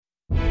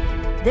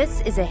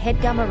This is a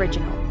HeadGum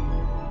original.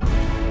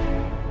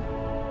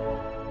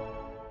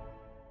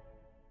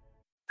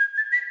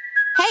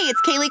 Hey,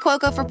 it's Kaylee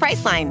Cuoco for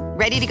Priceline.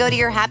 Ready to go to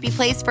your happy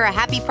place for a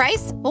happy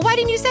price? Well, why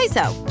didn't you say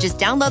so? Just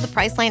download the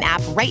Priceline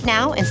app right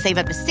now and save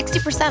up to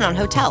 60% on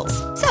hotels.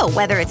 So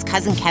whether it's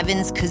Cousin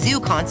Kevin's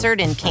Kazoo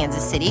Concert in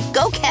Kansas City,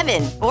 go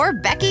Kevin, or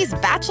Becky's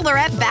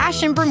Bachelorette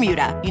Bash in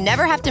Bermuda, you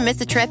never have to miss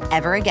a trip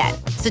ever again.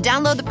 So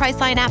download the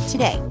Priceline app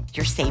today.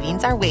 Your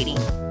savings are waiting.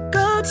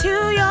 Go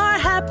to your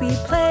happy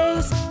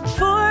place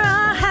for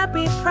a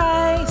happy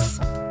price.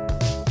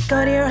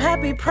 Go to your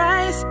happy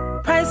price,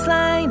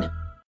 Priceline.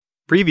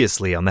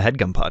 Previously on the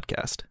HeadGum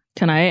podcast.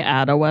 Can I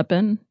add a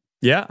weapon?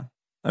 Yeah.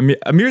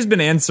 Amir's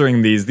been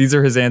answering these. These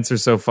are his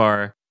answers so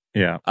far.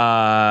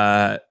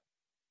 Yeah.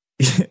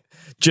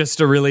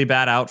 Just a really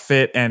bad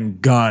outfit and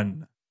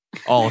gun.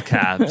 All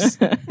caps.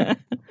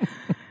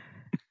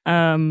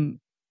 I'm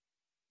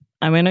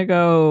going to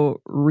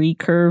go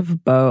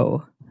recurve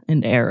bow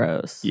and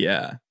arrows.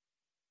 Yeah.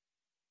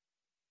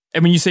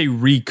 And when you say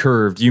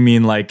recurved, you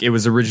mean like it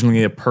was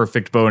originally a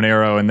perfect bow and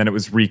arrow and then it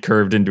was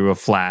recurved into a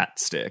flat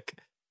stick.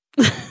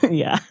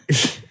 Yeah.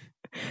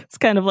 It's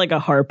kind of like a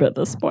harp at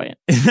this point.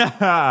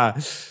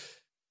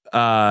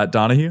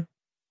 Donahue?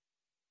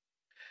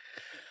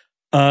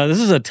 This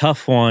is a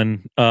tough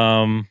one.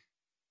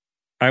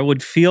 I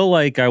would feel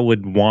like I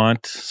would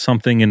want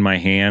something in my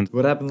hand.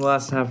 What happened the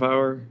last half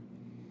hour?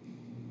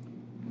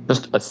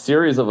 Just a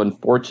series of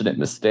unfortunate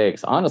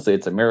mistakes. Honestly,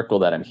 it's a miracle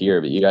that I'm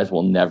here, but you guys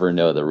will never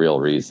know the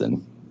real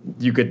reason.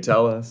 You could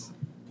tell us.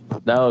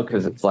 No,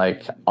 because it's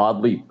like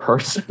oddly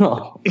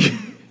personal.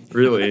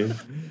 Really?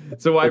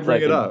 So why it's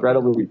bring like it up?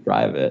 Incredibly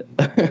private.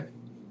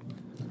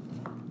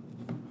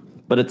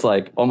 But it's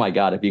like, oh my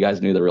God, if you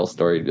guys knew the real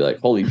story, you'd be like,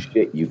 holy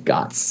shit, you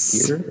got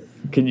here.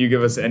 Can you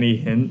give us any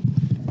hint?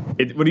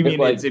 What do you mean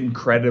like, it's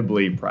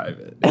incredibly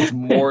private? It's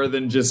more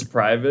than just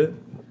private?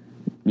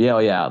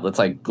 Yeah, that's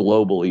like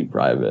globally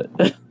private.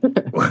 And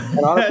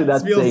honestly, that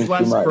that's feels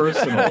less too much.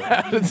 personal.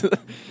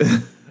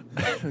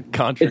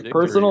 Contradictory. It's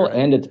personal right?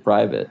 and it's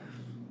private.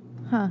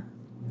 Huh.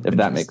 If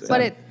that makes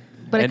sense.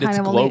 But And it kind it's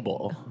of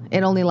global.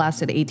 It only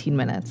lasted 18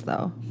 minutes,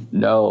 though.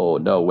 No,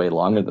 way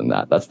longer than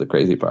that. That's the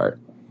crazy part.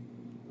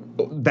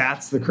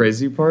 That's the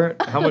crazy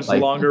part? How much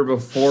longer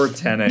before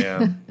 10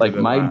 a.m.? Like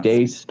my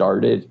day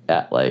started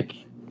at like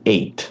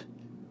 8.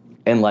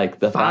 And like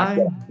the fact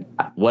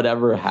that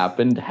whatever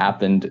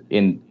happened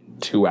in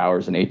 2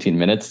 hours and 18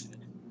 minutes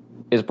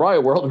is probably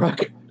a world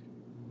record.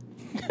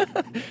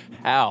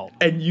 How?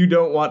 And you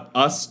don't want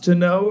us to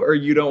know, or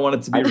you don't want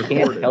it to be recorded?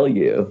 I can't tell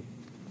you.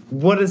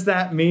 What does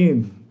that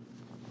mean?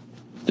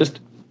 Just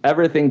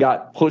everything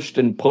got pushed.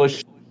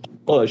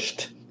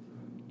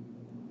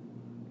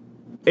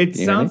 It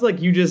sounds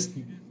like you just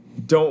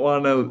don't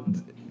want to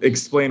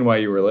explain why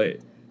you were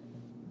late.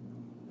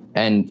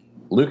 And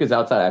Luke is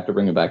outside. I have to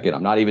bring him back in.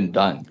 I'm not even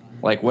done.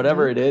 Like,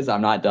 whatever it is,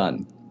 I'm not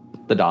done.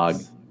 The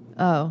dog.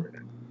 Oh.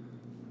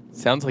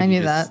 Sounds like I you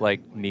knew just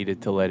that.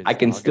 needed to let it. I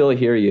can still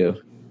hear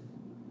you.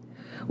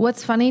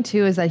 What's funny,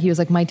 too, is that he was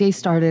like, my day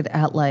started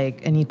at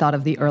and he thought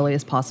of the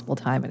earliest possible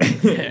time. And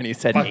and he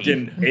said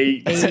fucking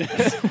 8.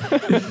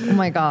 Oh,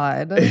 my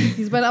God.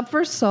 He's been up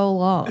for so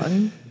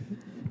long.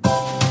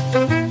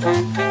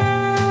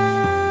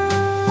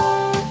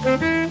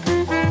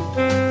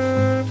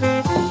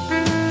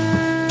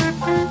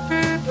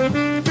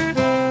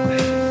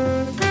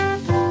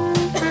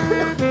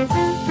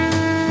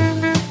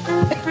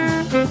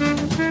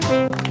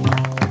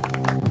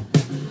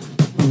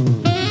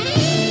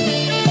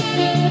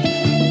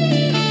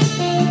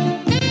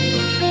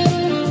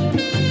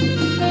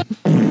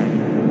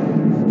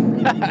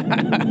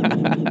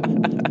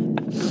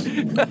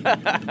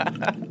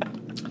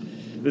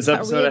 This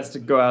episode has to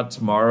go out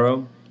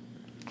tomorrow.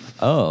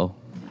 Oh.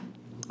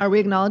 Are we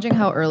acknowledging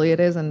how early it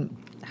is and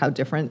how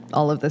different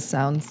all of this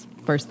sounds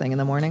first thing in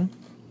the morning?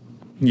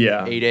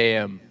 Yeah. 8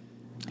 a.m.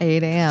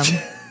 8 a.m.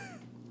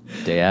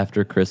 Day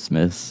after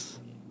Christmas.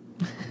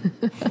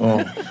 It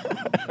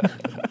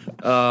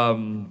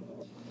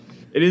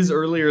is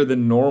earlier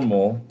than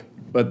normal,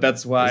 but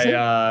that's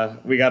why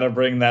we got to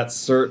bring that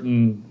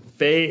certain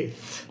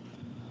faith.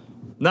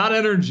 Not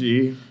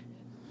energy,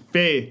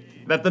 faith.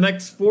 That the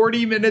next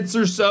 40 minutes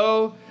or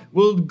so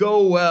will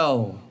go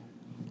well.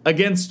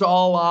 Against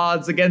all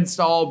odds,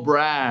 against all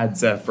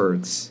Brad's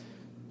efforts.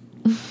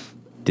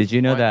 Did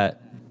you know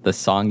that the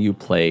song you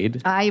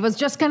played, I was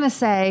just going to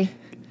say,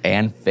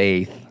 and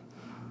Faith,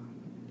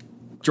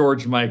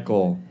 George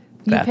Michael.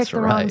 you picked the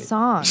wrong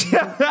song. Do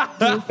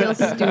you feel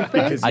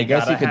stupid? I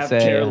guess you could say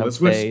Careless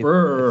Faith.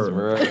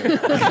 Whisper.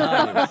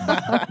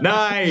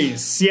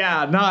 Nice.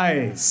 Yeah,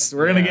 nice.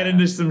 We're going to get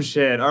into some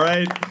shit. All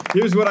right.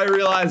 Here's what I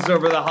realized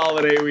over the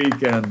holiday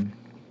weekend.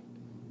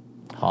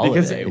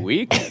 Holiday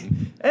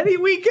weekend? Any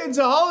weekend's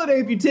a holiday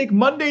if you take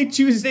Monday,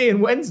 Tuesday,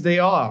 and Wednesday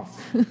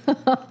off.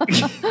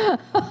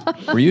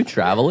 Were you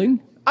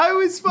traveling? I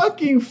was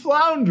fucking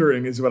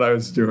floundering is what I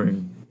was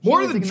doing.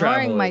 More he was than ignoring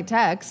traveling. my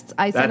texts.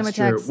 I sent him a That's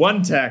true. text.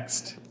 One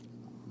text.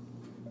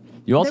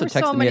 You also There were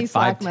so texted me many at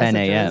Slack 5:10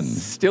 a.m.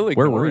 messages. Still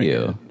Where were ignoring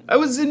you? it. I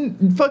was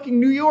in fucking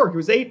New York. It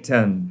was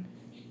 8:10.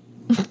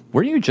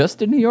 Were you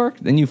just in New York?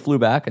 Then you flew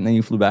back, and then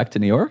you flew back to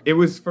New York? It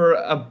was for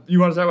you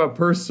want to talk about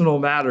personal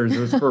matters? It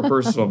was for a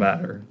personal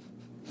matter.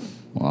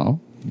 Well,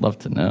 love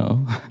to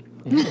know.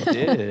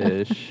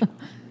 Dish.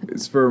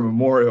 It's for a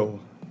memorial.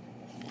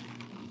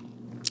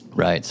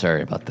 Right,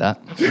 sorry about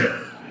that.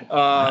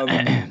 Fart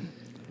And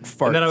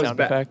then I was sound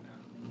back.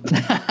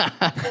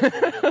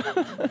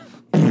 effect.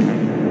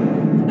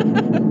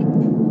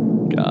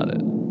 Got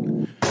it.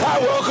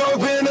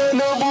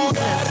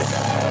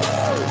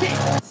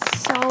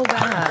 So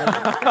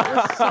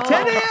bad. So,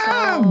 10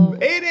 a.m.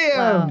 8 a.m.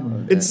 Wow.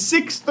 It's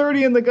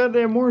 6:30 in the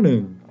goddamn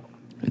morning.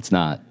 It's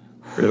not.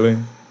 Really?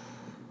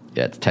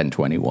 Yeah, it's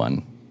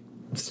 10:21.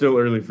 It's still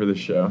early for the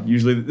show.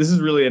 Usually, this is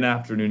really an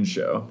afternoon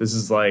show. This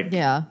is like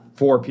Yeah.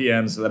 4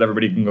 p.m. so that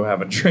everybody can go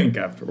have a drink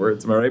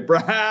afterwards. Am I right,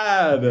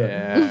 Brad?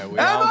 Yeah, we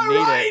Am all I need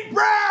right, it.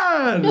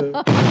 Brad?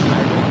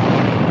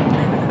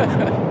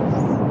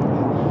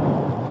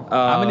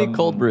 How many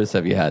cold brews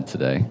have you had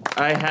today?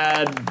 I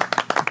had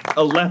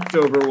a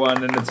leftover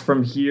one, and it's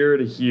from here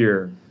to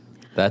here.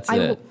 That's I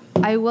it.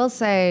 will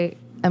say,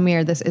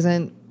 Amir,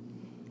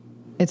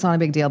 it's not a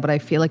big deal, but I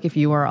feel like if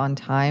you were on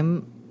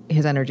time,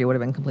 his energy would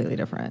have been completely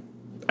different.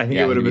 I think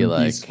Yeah, it would have he'd be been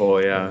like-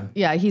 peaceful, yeah.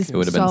 Yeah, he's It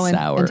would have been so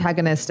sour.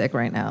 antagonistic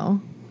right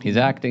now. He's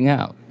acting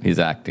out.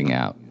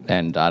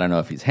 And I don't know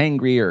if he's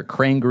hangry or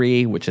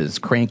crangry, which is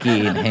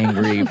cranky and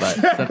hangry, but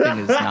something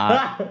is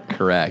not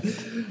correct.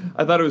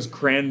 I thought it was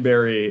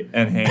cranberry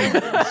and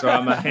hanker, so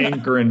I'm a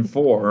hankering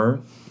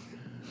for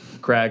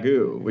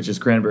cragoo, which is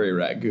cranberry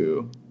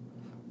ragu.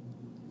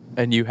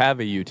 And you have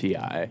a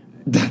UTI.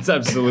 That's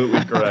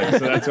absolutely correct. So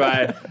that's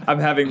why I'm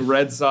having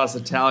red sauce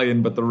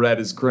Italian, but the red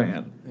is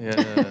cran.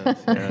 Yes,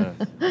 yes.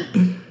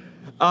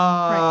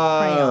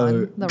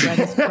 Crayon. The red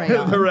is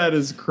crayon. The red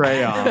is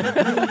crayon.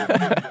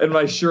 And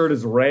my shirt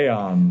is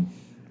rayon.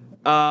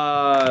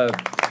 That's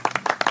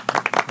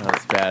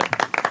bad.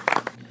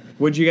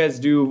 What'd you guys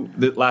do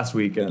last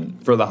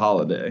weekend for the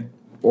holiday?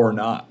 Or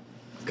not?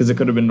 Because it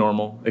could have been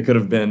normal. It could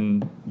have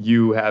been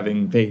you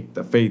having faith,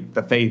 that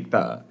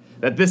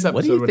this episode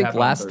What do you would think happen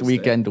on last Thursday.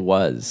 weekend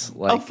was?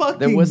 Like, fucking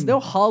there was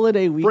no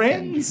holiday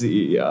weekend.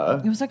 Frenzy.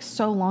 It was like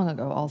so long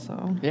ago,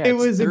 also. Yeah, It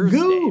it's was Thursday,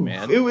 a goof.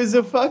 man. It was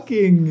a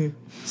fucking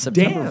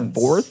September dance.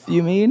 4th,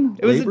 you mean?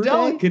 It was Labor a Day?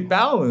 delicate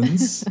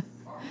balance.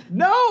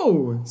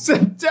 No,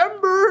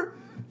 September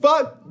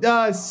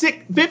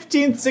 15th,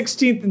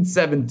 16th, and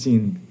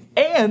 17th,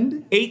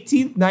 and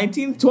 18th,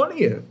 19th,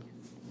 20th.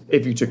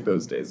 If you took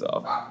those days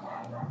off,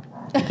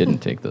 You didn't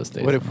take those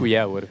days. What if we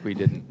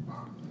didn't?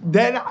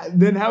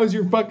 then how's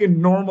your fucking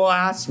normal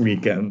ass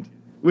weekend?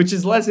 Which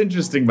is less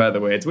interesting, by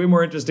the way. It's way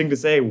more interesting to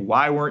say,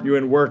 why weren't you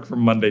in work from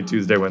Monday,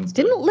 Tuesday,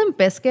 Wednesday? Didn't Limp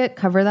Bizkit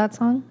cover that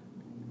song?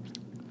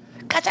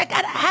 Cause I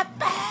gotta have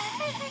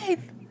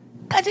faith.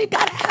 Cause you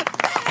gotta have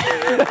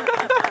faith.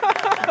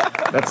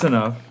 That's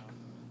enough.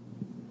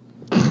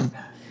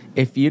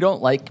 If you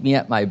don't like me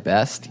at my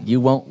best, you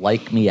won't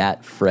like me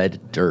at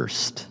Fred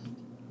Durst.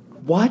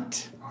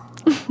 What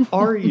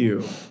are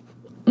you?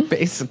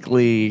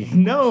 Basically,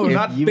 No, if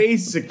not you-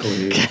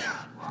 basically.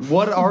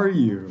 What are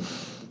you?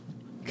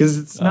 Because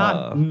it's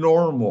not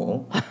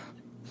normal. I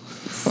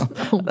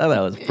thought that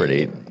was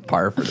pretty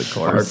par for the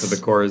course. Part for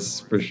the chorus,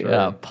 for sure.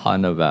 Yeah,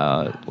 pun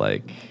about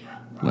like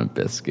Limp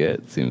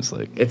Bizkit seems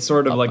like It's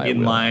sort of up like my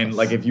in line, wheelhouse.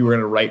 like if you were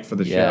going to write for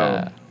the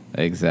Yeah, show,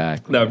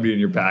 exactly. that would be in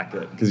your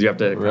packet because you have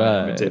to kind Right.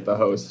 of imitate the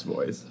host's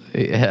voice.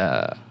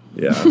 Yeah,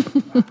 Yeah.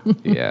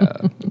 yeah.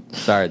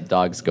 Sorry, the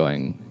dog's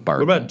going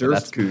barking. What about but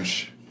that's-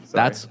 Durstkoosh?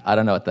 That's I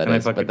don't know what that Can I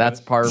is, fucking but that's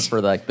finish? par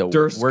for like the.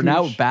 Durstkoosh. We're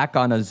now back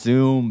on a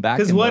Zoom, back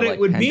 'Cause in what the, it like,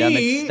 would pandemic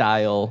be-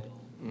 style.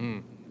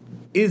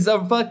 Is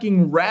a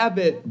fucking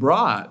rabbit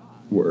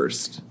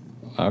bratwurst.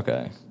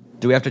 Okay.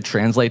 Do we have to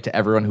translate to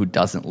everyone who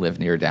doesn't live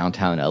near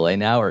downtown LA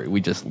now, or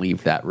we just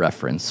leave that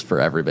reference for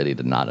everybody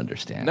to not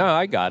understand? No,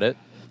 I got it.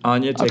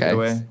 Anya, take Okay. it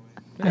away.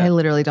 I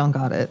literally don't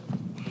got it.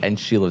 And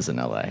she lives in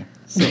LA,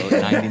 so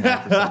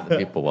 99% of the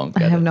people won't I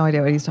get have it. no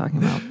idea what he's talking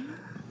about.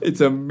 It's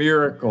a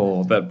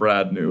miracle that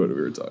Brad knew what we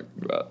were talking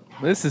about.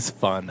 This is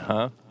fun,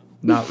 huh?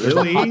 Not There's a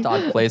hot really.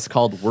 dog place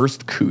called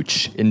Worst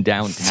Cooch in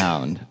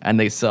downtown, and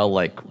they sell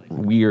like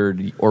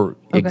weird or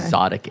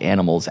exotic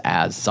animals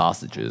as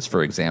sausages.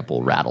 For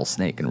example,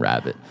 rattlesnake and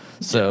rabbit.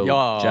 So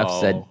Yo. Jeff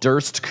said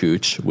Durst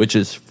Cooch, which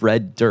is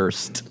Fred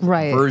Durst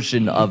Right.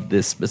 version of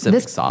this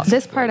specific sausage.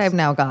 This part I've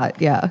now got,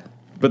 yeah.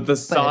 But the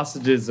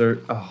sausages are.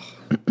 Oh,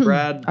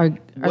 Brad, Are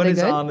what they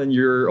is good? on in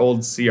your old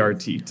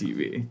CRT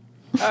TV?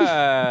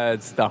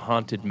 It's the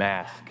haunted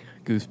mask.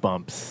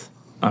 Goosebumps.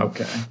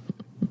 Okay.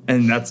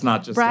 And that's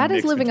not just Brad a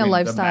is mix living a between The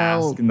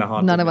lifestyle Mask and the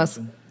Haunted none of us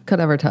Mansion. could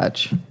ever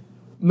touch.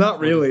 Not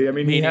really. I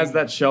mean, he Meaning- has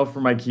that shelf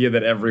from IKEA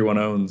that everyone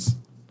owns.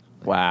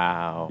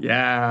 Wow.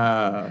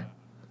 Yeah.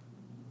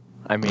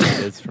 I mean, it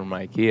is from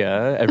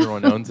IKEA.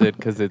 Everyone owns it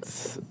because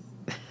it's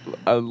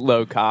a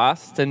low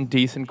cost and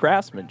decent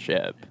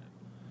craftsmanship.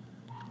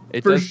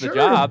 It For does sure. the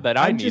job that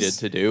I I'm needed just-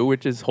 to do,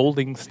 which is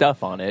holding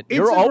stuff on it. It's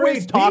You're a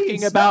always great talking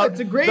piece. No, about it's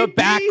a great the piece.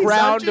 I'm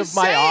background of just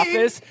my saying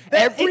office.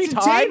 that Every it's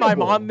time I'm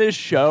attainable. on this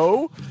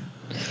show,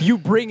 you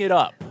bring it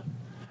up.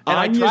 And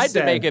I tried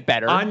to make it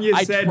better. Anya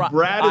said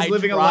Brad is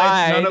living a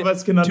life none of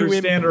us can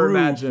understand or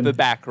imagine. The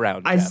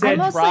background. I Jeff. said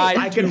tried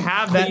I could to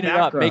have that clean it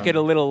up, make it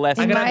a little less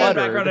I could have that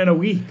cluttered. background in a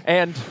week.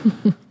 And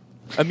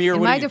Amir, In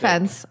what my do you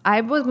defense,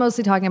 I was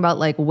mostly talking about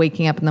like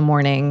waking up in the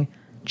morning,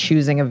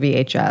 choosing a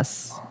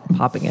VHS,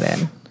 popping it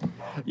in.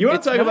 You want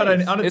It's to talk about an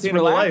nice. It's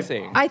unattainable life?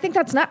 relaxing. I think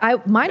that's not.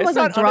 Mine It's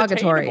wasn't not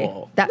derogatory.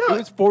 unattainable. That It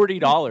was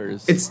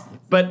 $40.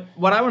 But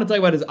what I want to talk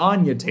about is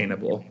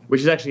Anya-tainable,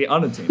 which is actually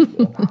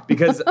unattainable.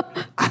 Because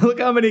look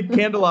how many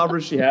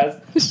candelabras she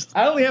has.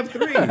 I only have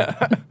 3,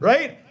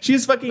 right? She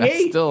has fucking That's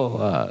 8. still a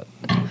lot.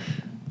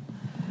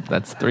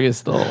 That's 3 is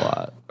still a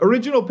lot.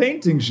 Original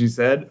painting, she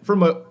said,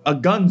 from a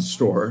gun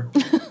store.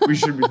 We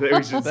should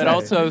That say.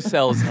 also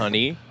sells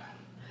honey.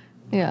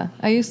 yeah.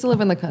 I used to live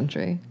in the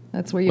country.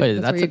 That's where you. Wait,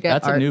 that's where you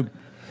get art.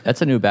 That's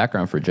a new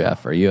background for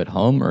Jeff. Are you at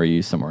home or are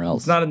you somewhere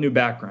else? It's not a new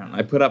background.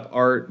 I put up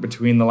art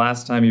between the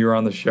last time you were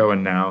on the show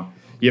and now.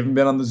 You haven't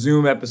been on the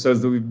Zoom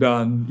episodes that we've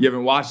done. You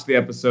haven't watched the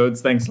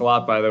episodes. Thanks a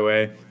lot, by the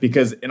way.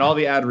 Because in all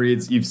the ad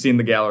reads, you've seen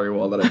the gallery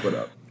wall that I put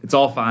up. It's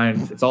all fine.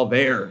 It's all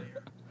there.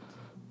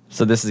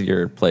 So this is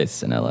your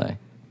place in LA.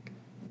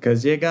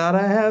 Because you gotta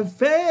have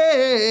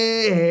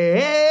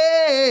faith.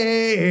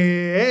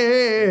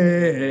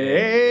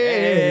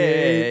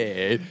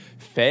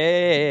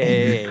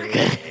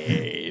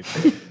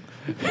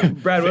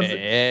 Brad, what's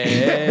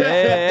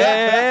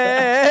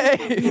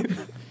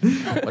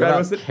What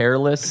about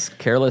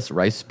careless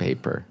rice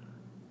paper?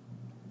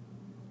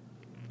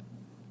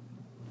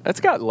 That's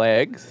got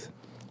legs.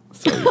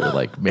 So you're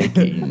like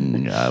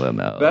making, I don't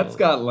know. That's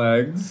got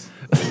legs.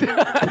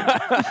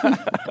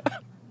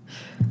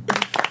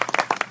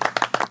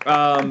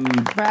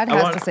 Brad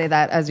has to say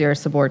that as your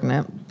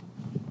subordinate.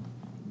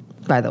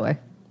 By the way,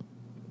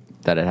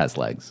 that it has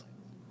legs.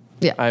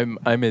 Yeah, I'm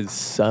his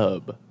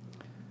sub.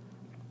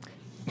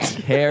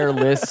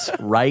 Careless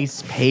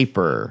rice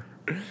paper.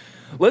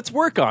 Let's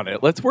work on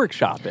it. Let's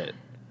workshop it.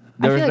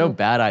 There was feel no like-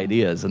 bad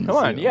ideas in this.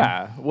 Come on,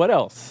 yeah. What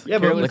else? Yeah,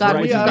 but Careless God,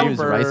 rice we gotta use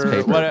rice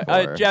paper What,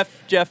 for-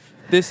 Jeff,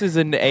 this is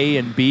an A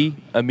and B,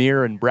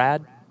 Amir and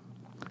Brad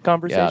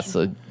conversation. Yeah,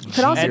 so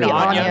could also and be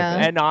Anya. Anya.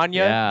 And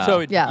Anya. Yeah. So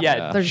Yeah.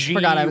 yeah, They just G,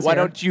 forgot I was why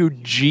here. don't you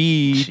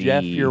G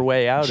Jeff your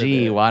way out of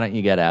Gee, it? why don't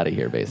you get out of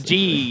here, basically?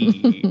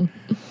 G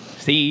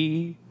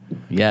C.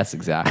 Yes,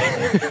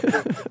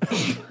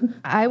 exactly.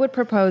 I would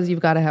propose you've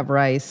got to have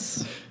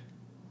rice.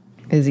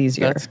 Is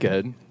easier. That's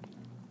good.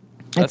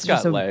 It's That's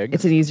just got legs.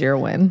 It's an easier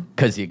win.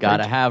 Because you got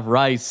to have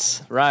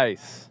rice.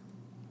 Rice.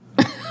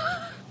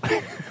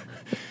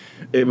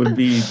 It would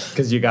be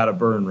because you gotta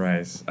burn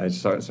rice. I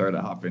sorry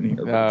to hop in here.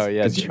 Oh,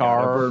 yeah, 'cause you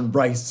char. gotta burn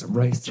rice.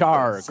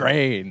 Char,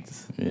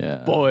 grains,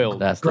 Yeah. boiled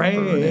That's to burn it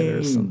or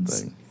Grains.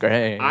 something.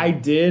 grains. I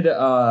did.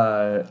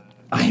 I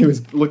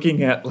was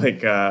looking at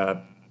like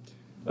a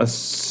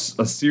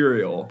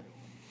cereal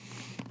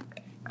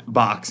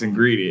box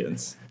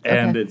ingredients,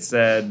 and it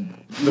said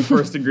the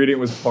first ingredient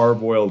was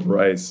parboiled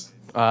rice,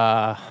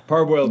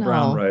 parboiled No.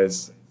 brown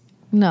rice,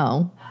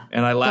 No.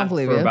 and I laughed for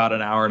believe you. about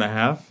an hour and a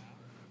half.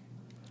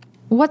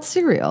 What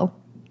cereal?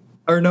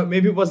 Or no,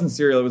 maybe it wasn't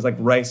cereal. It was like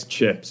rice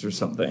chips or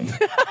something.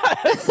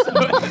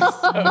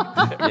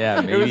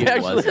 Yeah, maybe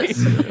it was.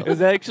 It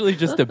was actually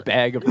just a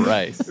bag of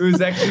rice. It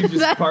was actually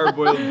just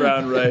parboiled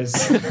brown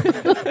rice.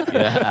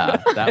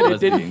 Yeah, that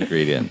was the didn't-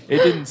 ingredient. It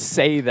didn't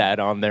say that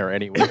on there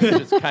anyway.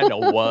 It just kind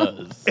of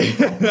was.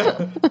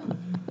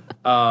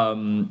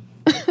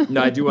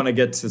 No, I do want to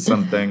get to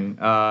something.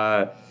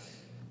 I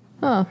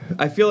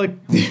feel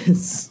like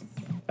this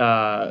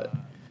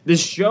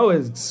show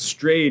has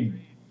strayed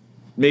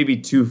maybe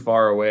too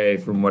far away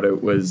from what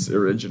it was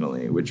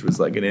originally, which was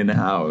like an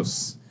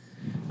in-house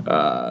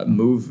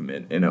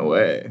movement in a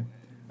way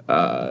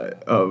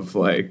of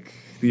like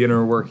the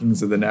inner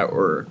workings of the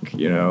network,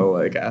 you know,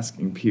 like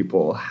asking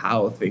people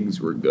how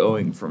things were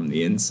going from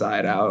the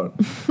inside out,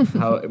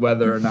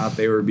 whether or not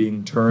they were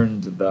being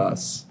turned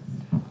thus.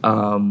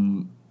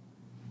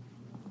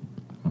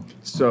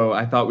 So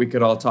I thought we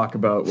could all talk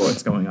about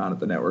what's going on at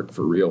the network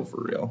for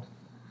real.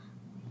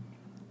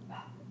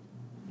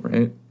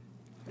 Right?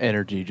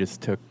 Energy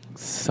just took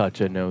such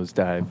a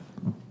nosedive.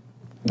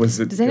 Was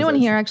it? Does anyone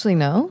here actually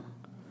know?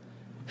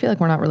 I feel like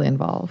we're not really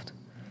involved.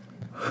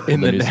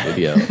 In The the new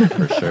studio,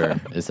 for sure,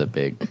 is a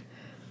big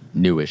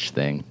newish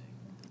thing.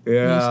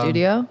 Yeah. New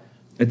studio?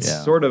 It's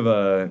Yeah. sort of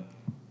a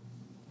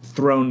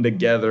thrown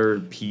together,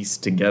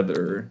 pieced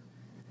together,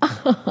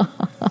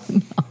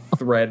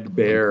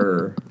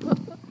 threadbare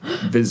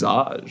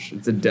visage.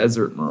 It's a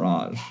desert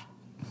mirage.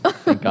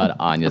 Thank God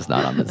Anya's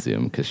not on the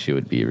Zoom because she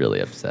would be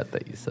really upset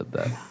that you said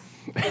that.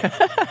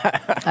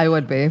 I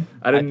would be.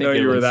 I didn't think know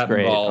it you were looks that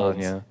great, involved.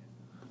 Anya.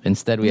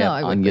 Instead, we No, have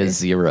I would Anya be.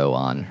 Zero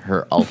on,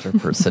 her alter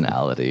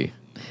personality.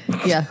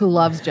 Yeah, who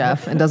loves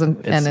Jeff and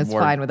doesn't and is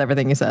more- fine with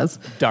everything he says.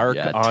 Dark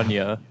Yeah.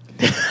 Anya.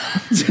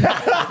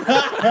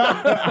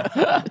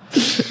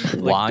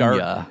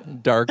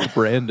 Wanya. Dark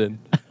Brandon.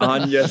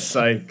 Anya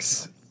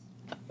Sykes.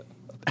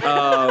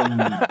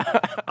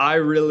 I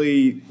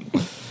really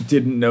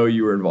didn't know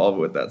you were involved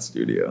with that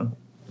studio.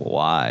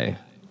 Why?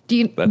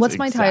 What's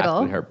my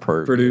title? Her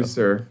purview.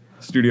 Producer,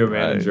 studio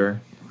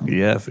manager.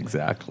 Yes,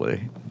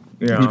 exactly.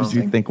 Yeah. Who did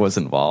you think was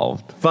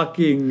involved?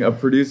 Fucking a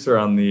producer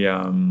on the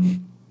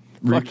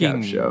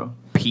recap show.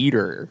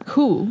 Peter.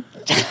 Who?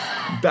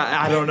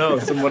 I don't know.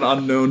 Someone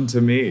unknown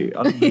to me.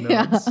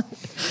 Unbeknownst.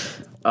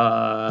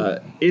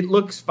 It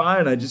looks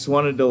fine. I just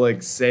wanted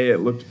to say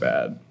it looked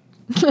bad.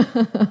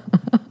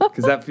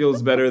 Because that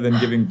feels better than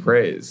giving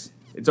praise.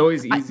 It's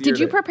always easier. Did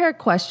you prepare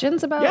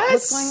questions about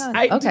what's going on?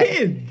 I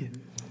did.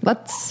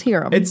 Let's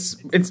hear them.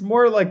 It's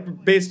more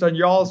based on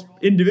y'all's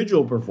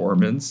individual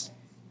performance,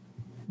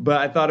 but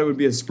I thought it would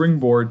be a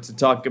springboard to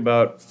talk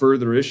about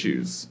further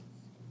issues.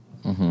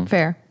 Mm-hmm.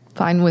 Fair.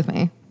 Fine with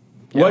me.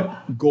 Yeah.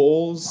 What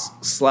goals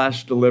 /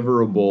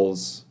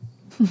 deliverables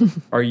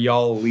are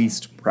y'all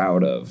least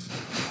proud of?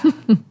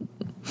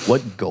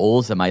 What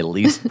goals am I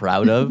least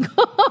proud of?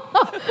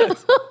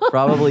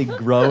 Probably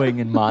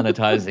growing and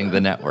monetizing the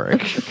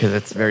network because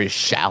it's very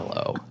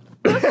shallow.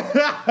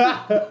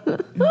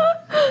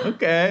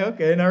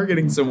 Okay. Now we're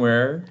getting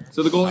somewhere.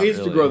 So the goal is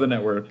to grow the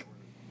network.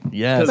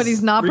 Yes. But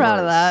he's not proud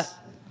of that.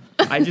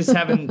 I just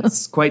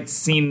haven't quite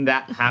seen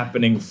that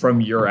happening from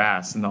your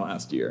ass in the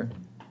last year.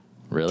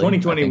 Really?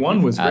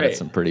 2021 was added great.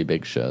 Some pretty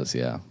big shows,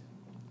 yeah.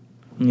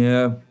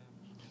 Yeah.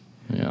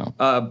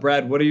 Yeah.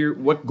 Brad,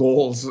 what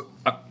goals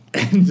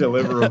and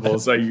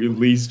deliverables are you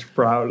least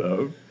proud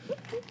of?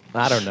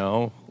 I don't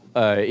know.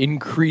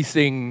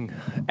 Increasing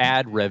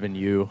ad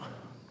revenue.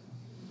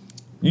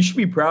 You should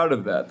be proud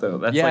of that, though.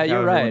 That's yeah, how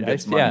you're right. everyone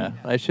gets money.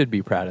 I should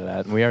be proud of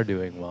that, and we are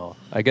doing well.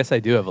 I guess I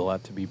do have a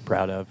lot to be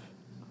proud of.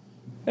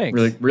 Thanks.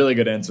 Really, really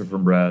good answer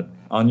from Brad.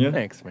 Anya?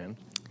 Thanks, man.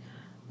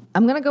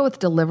 I'm going to go with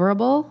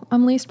deliverable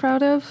I'm least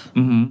proud of.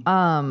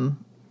 Mm-hmm.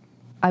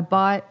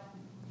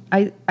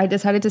 I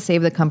decided to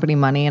save the company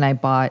money and I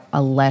bought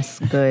a less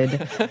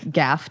good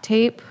gaff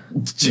tape.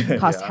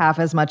 Cost half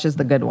as much as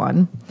the good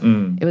one.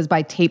 It was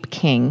by Tape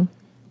King.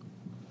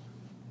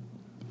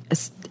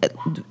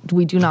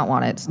 We do not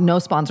want it. No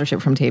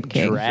sponsorship from Tape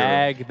King.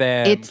 Drag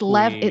them. It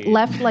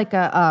left like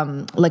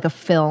a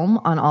film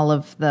on all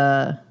of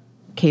the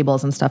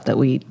cables and stuff that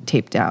we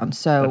taped down.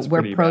 So That's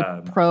we're pretty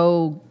bad.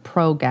 pro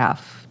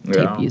gaff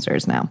tape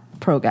users now.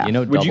 Pro gaff. You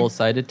know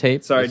double-sided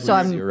tape? Sorry. This So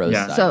was I'm-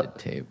 zero-sided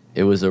tape.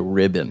 It was a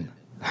ribbon.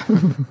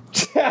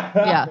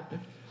 Yeah.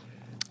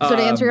 So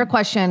to answer your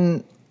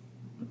question,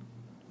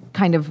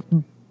 kind of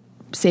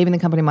saving the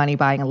company money,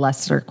 buying a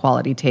lesser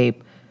quality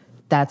tape,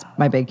 that's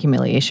my big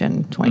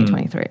humiliation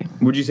 2023.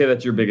 Would you say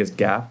that's your biggest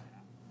gaffe?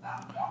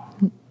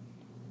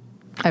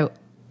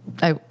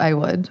 I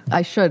would.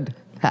 I should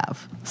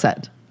have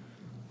said.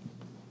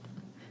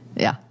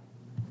 Yeah.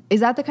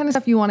 Is that the kind of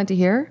stuff you wanted to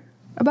hear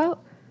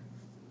about?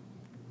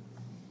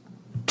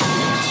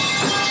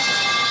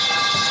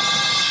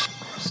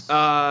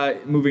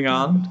 Moving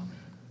on.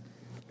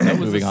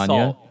 Moving on,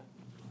 yeah.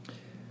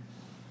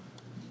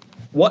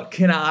 What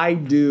can I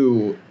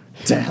do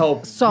to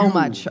help So you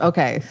much.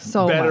 Okay.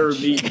 So better much.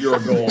 meet your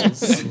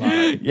goals?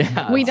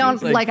 Yeah. We it don't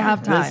seems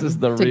have time This is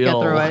the to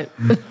real, get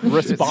through it.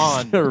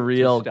 Respond. the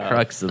real to stuff.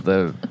 crux of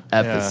the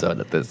episode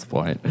at this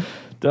point.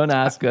 Don't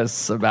ask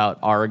us about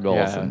our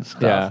goals and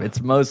stuff. yeah.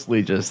 It's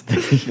mostly just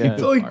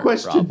It's only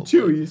question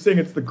 2. You're saying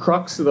it's the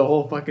crux of the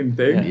whole fucking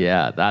thing?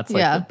 Yeah, that's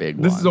like Yeah. the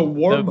big This one. is a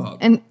warm-up.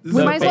 And This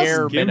we is a might as well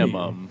Bare gimme.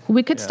 minimum.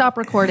 We could stop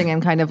recording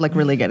and kind of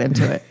really get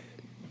into it.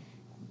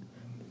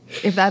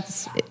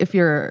 If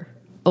you're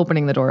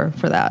opening the door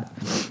for that.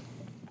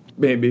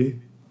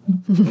 Maybe.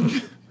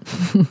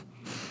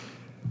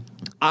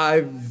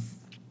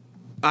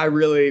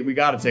 we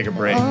got to take a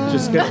break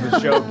just because the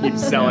show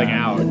keeps selling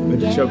out.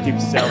 The show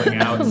keeps selling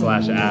out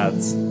 /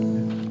 ads.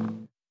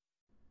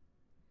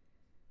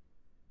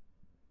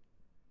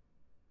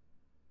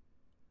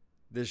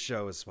 This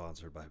show is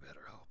sponsored by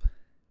BetterHelp.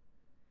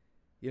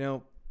 You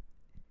know,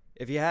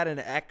 if you had an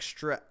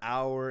extra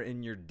hour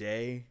in your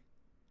day,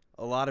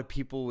 a lot of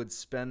people would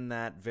spend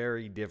that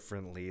very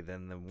differently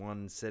than the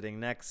one sitting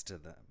next to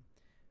them.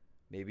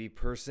 Maybe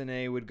person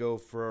A would go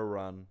for a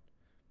run,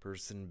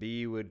 person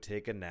B would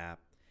take a nap,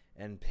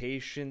 and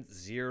patient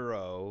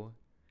 0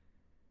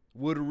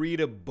 would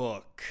read a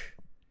book.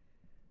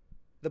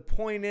 The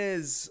point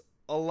is,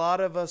 a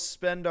lot of us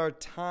spend our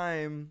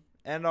time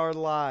and our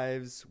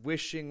lives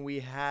wishing we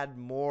had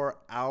more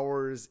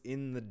hours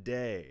in the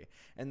day.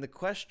 And the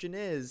question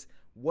is,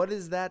 what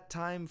is that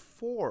time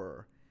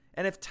for?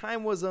 And if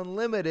time was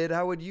unlimited,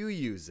 how would you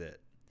use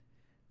it?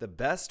 The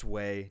best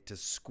way to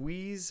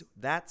squeeze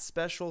that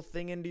special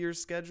thing into your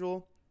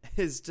schedule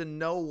is to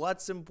know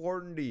what's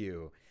important to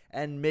you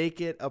and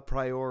make it a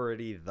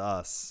priority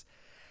thus.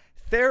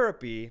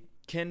 Therapy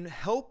can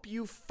help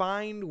you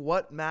find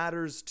what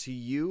matters to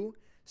you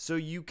so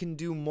you can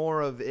do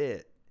more of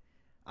it.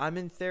 I'm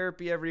in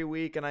therapy every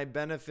week and I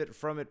benefit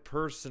from it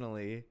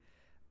personally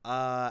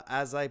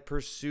as I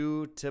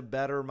pursue to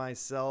better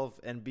myself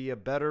and be a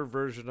better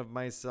version of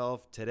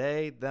myself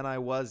today than I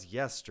was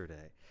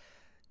yesterday.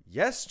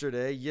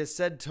 Yesterday, you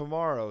said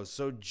tomorrow,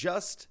 so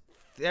just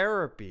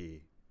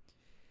therapy.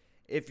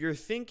 If you're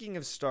thinking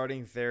of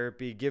starting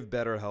therapy, give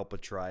BetterHelp a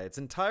try. It's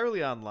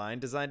entirely online,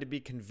 designed to be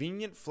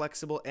convenient,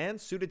 flexible,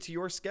 and suited to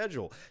your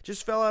schedule.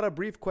 Just fill out a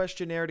brief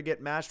questionnaire to get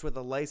matched with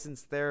a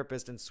licensed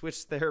therapist and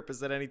switch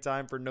therapists at any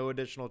time for no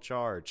additional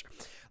charge.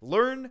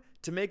 Learn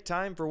to make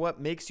time for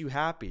what makes you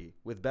happy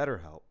with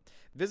BetterHelp.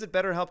 Visit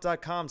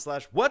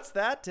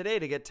BetterHelp.com/what's-that today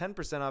to get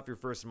 10% off your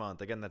first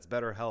month. Again, that's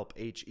BetterHelp,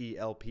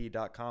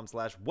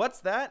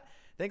 HELP.com/what's-that.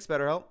 Thanks,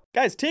 BetterHelp.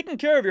 Guys, taking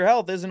care of your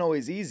health isn't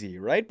always easy,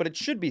 right? But it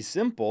should be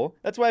simple.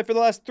 That's why for the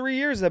last 3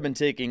 years I've been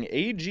taking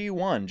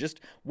AG1. Just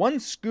 1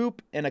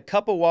 scoop in a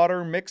cup of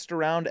water mixed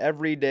around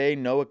every day,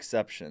 no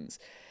exceptions.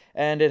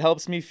 And it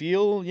helps me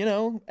feel,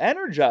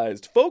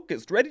 energized,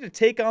 focused, ready to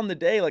take on the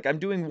day. Like I'm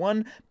doing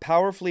one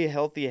powerfully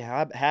healthy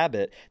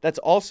habit that's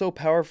also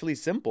powerfully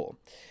simple.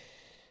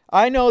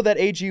 I know that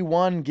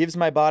AG1 gives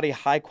my body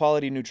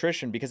high-quality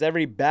nutrition because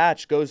every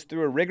batch goes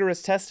through a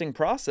rigorous testing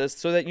process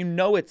so that you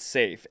know it's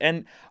safe.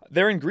 And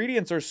their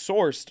ingredients are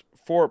sourced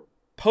for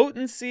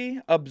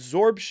potency,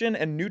 absorption,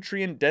 and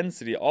nutrient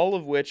density, all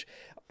of which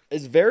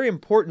is very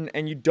important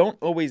and you don't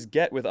always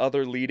get with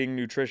other leading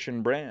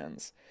nutrition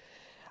brands.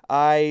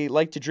 I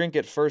like to drink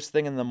it first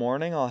thing in the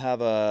morning. I'll have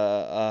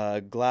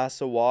a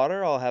glass of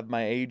water, I'll have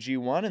my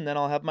AG1, and then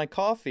I'll have my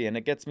coffee. And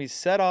it gets me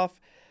set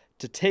off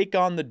to take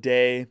on the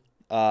day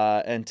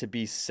and to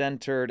be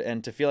centered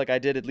and to feel like I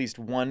did at least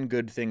one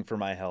good thing for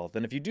my health.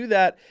 And if you do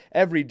that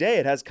every day,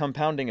 it has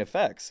compounding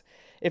effects.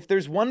 If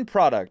there's one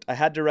product I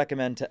had to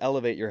recommend to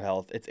elevate your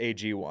health, it's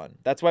AG1.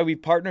 That's why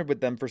we've partnered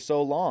with them for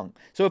so long.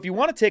 So if you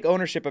want to take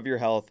ownership of your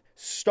health,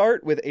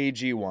 start with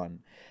AG1.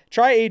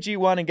 Try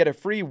AG1 and get a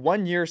free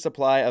 1-year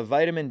supply of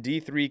vitamin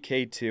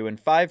D3K2 and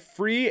 5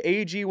 free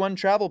AG1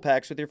 travel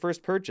packs with your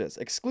first purchase,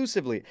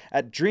 exclusively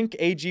at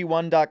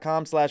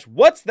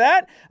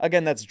drinkag1.com/what's-that.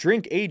 Again, that's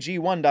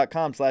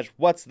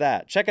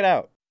drinkag1.com/what's-that. Check it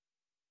out.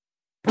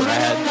 You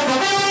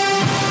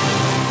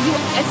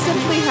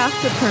simply have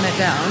to turn it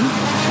down.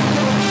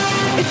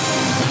 It's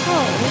so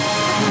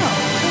loud.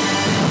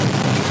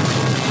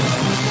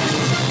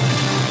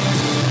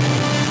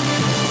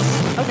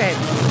 Okay,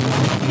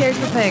 here's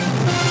the thing.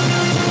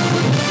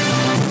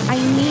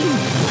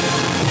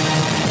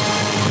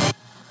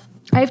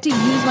 I have to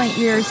use my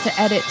ears to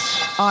edit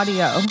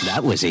audio.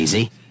 That was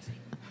easy.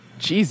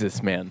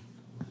 Jesus, man.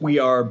 We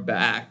are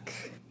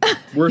back.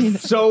 We're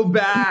so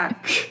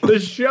back. The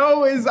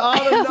show is on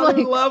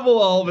another level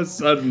all of a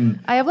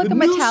sudden. I have like a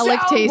metallic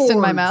taste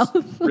in my mouth.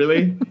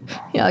 Really?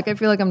 Yeah, like I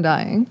feel like I'm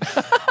dying.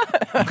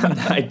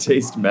 I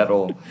taste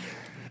metal.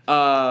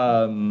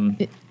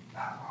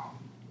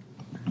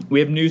 We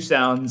have new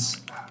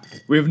sounds.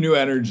 We have new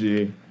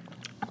energy.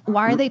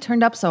 Why are they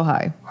turned up so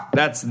high?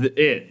 That's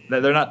it.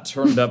 They're not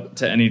turned up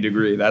to any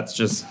degree. That's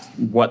just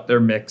what they're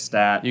mixed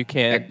at. You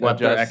can't what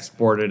they're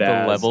exported the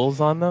as.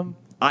 levels on them?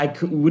 What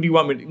do you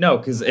want me to? No,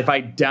 because if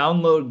I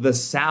download the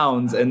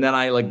sounds and then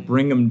I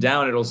bring them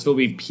down, it'll still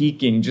be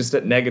peaking just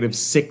at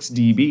 -6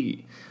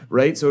 dB,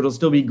 right? So it'll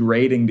still be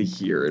grating to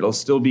hear. It'll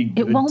still be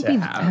good to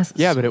have.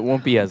 Yeah, but it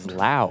won't be as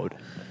loud.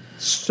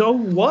 So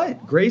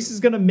what? Grace is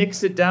going to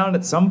mix it down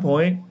at some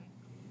point.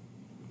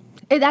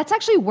 That's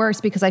actually worse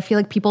because I feel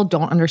like people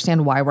don't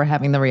understand why we're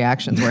having the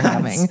reactions we're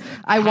having.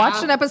 I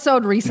watched an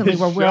episode recently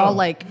where we're all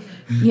like,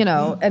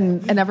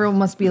 and everyone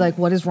must be like,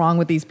 what is wrong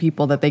with these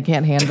people that they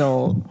can't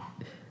handle?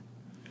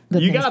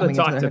 You got to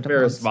talk to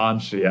Ferris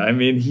Manchi. I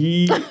mean,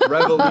 he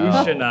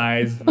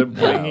revolutionized the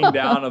bringing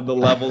down of the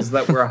levels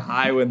that were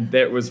high when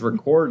that was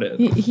recorded.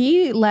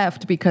 He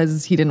left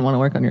because he didn't want to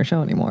work on your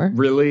show anymore.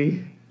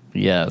 Really?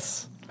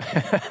 Yes.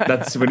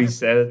 That's what he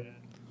said?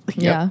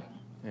 Yeah.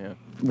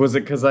 Was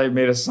it because I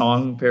made a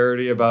song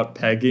parody about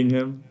pegging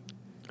him?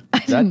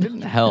 That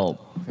didn't help.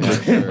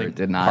 Sure, it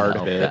did not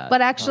help that.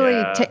 But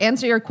actually, to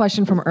answer your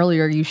question from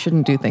earlier, you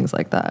shouldn't do things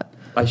like that.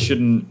 I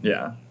shouldn't,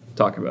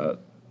 talk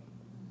about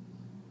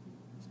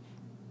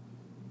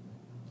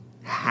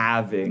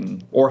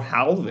having or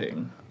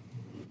halving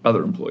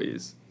other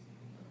employees.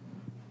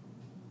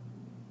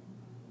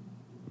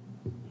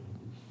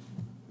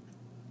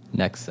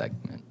 Next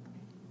segment.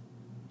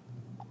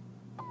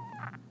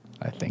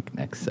 I think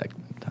next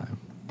segment time.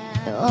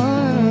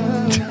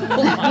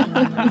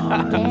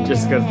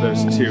 Just because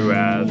there's 2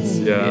 ads.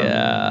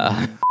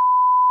 Yeah.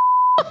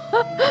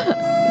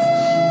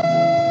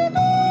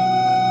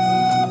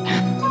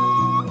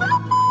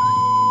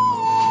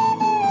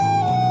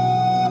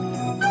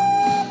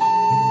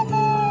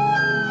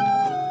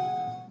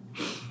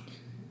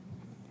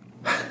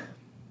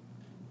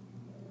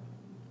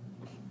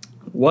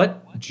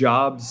 What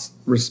jobs,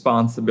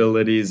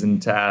 responsibilities,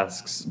 and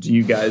tasks do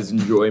you guys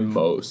enjoy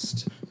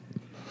most?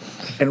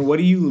 And what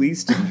do you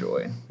least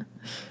enjoy?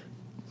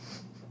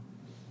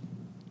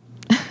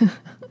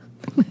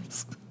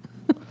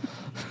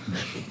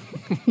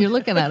 You're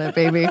looking at it,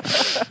 baby.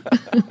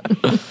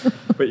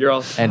 But you're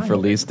all And for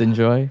least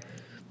enjoy?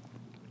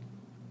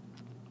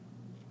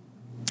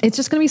 It's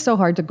just going to be so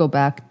hard to go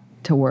back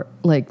to work.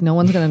 Like, no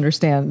one's going to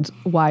understand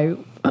why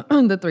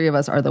the three of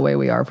us are the way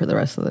we are for the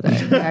rest of the day.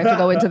 I have to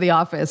go into the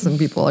office and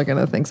people are going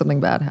to think something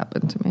bad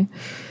happened to me.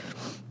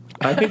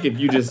 I think if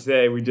you just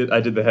say I did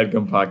the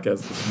HeadGum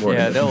podcast this morning,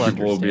 Yeah, they'll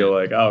people will be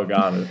like, "Oh,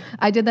 got it."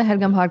 I did the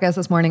HeadGum podcast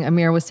this morning.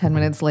 Amir was 10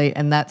 minutes late,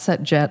 and that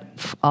set Jet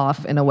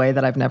off in a way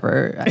that I've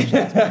never actually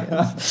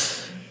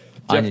experienced.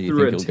 Anya, do you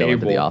threw think a you'll go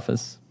into the table.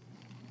 office?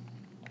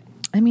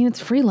 I mean,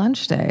 it's free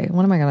lunch day.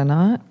 What am I going to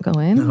not go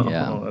in?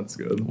 Oh, that's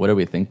good. What are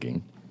we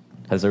thinking?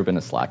 Has there been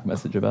a Slack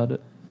message about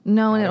it?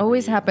 No, and it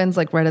always happens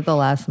like right at the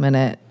last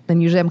minute. Then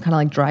usually I'm kind of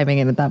like driving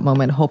in at that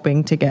moment,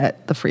 hoping to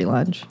get the free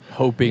lunch.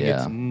 Hoping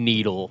Yeah. it's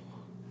Needle.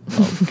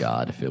 Oh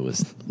God, if it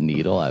was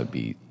Needle, I would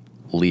be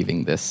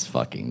leaving this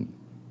fucking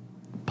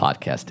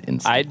podcast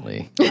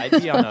instantly. I'd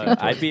be on a.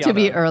 I'd be To on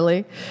be a,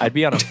 early. I'd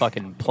be on a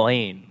fucking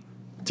plane.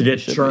 To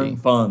get Should churn be.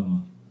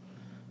 fun.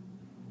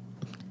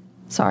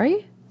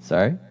 Sorry?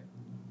 Sorry?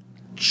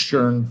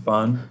 Churn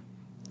fun.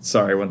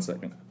 Sorry, 1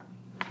 second.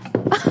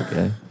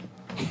 Okay.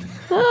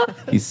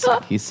 He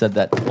said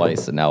that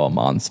twice, and now a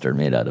monster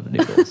made out of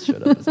noodles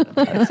showed up as an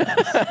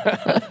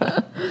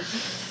appetizer.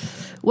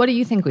 What do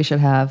you think we should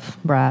have,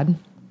 Brad?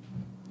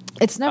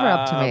 It's never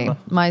up to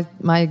me.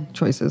 My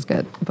choices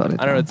get voted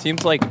I don't know. down. It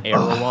seems like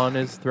Erewhon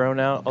is thrown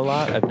out a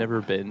lot. I've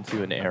never been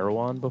to an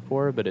Erewhon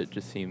before, but it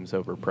just seems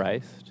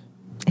overpriced.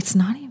 It's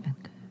not even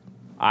good.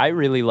 I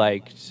really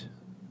liked.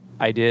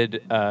 I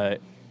did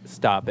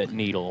stop at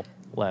Needle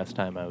last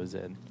time I was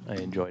in. I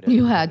enjoyed it.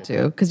 You had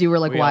to, because you were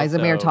like, We why is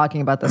Amir also-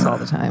 talking about this all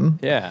the time?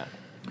 Yeah.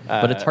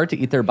 But it's hard to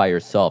eat there by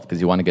yourself because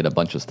you want to get a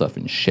bunch of stuff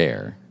and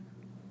share.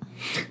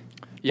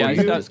 Yeah, Or I you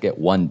can stopped- just get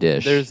one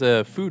dish. There's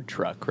a food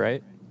truck,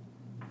 right?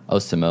 Oh,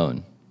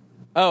 Simone.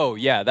 Oh,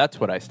 yeah, that's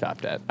what I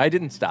stopped at. I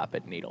didn't stop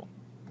at Needle.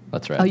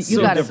 That's right. Oh,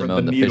 you got it.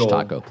 Simone, the fish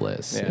taco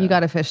place. Yeah. You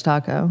got a fish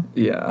taco.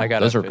 Yeah. I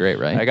got Those a were great,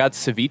 right? I got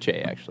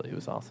ceviche, actually. It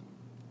was awesome.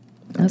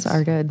 Those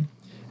are good.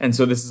 And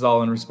so this is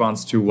all in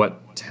response to what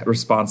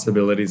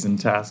responsibilities and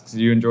tasks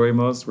do you enjoy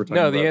most? We're talking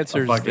No, about the answer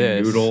a is fucking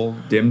this. noodle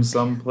dim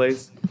sum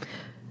place.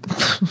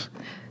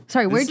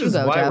 Sorry, where'd This you is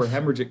go, why Jeff? we're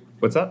hemorrhaging.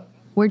 What's that?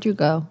 Where'd you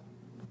go?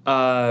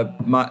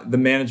 The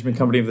management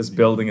company of this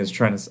building is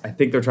trying to. I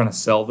think they're trying to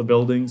sell the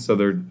building, so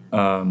they're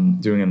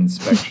doing an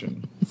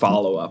inspection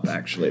follow up.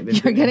 Actually, They've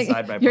You're been getting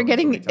inside my apartment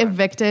getting so many times.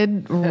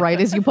 evicted right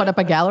as you put up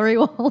a gallery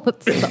wall.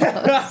 That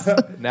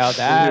sucks. Now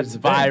that's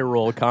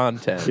viral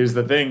content. Here's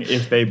the thing: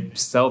 if they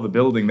sell the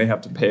building, they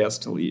have to pay us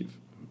to leave.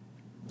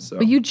 So,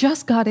 But you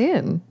just got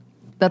in.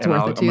 That's and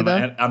worth I'll- it to you, I'm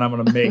gonna, though. and I'm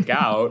gonna make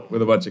out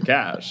with a bunch of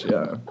cash.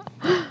 Yeah,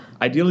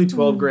 ideally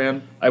 12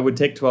 grand. I would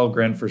take 12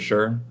 grand for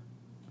sure,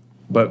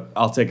 but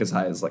I'll take as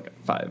high as like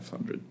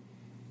 500,000.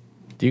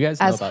 Do you guys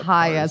know As about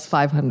high cars? as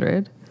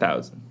 500.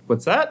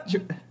 What's that? Do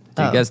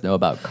you guys know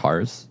about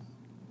Cars?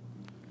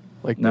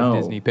 Like No.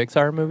 the Disney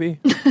Pixar movie?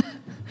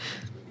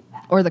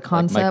 Or the Like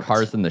concept. my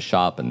car's in the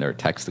shop and they're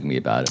texting me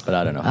about it, but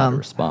I don't know how to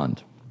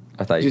respond.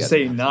 I thought you Just guys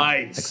say had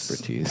nice.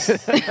 expertise.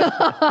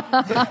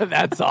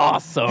 That's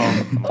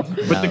awesome.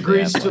 Put the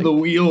grease to the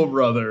wheel,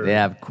 brother. They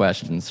have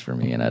questions for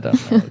me, and I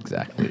don't know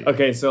exactly.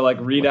 Okay, so like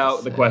read What to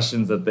out the say.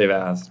 questions that they've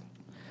asked.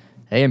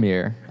 Hey,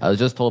 Amir, I was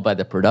just told by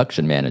the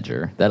production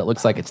manager that it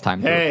looks like it's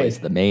time to Hey. replace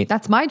the main.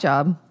 That's my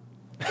job.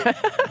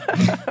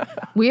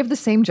 We have the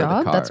same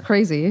job? car. That's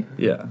crazy.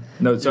 Yeah.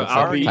 No, so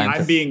Sorry. Time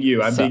I'm to- being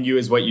you. I'm so- being you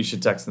is what you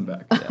should text them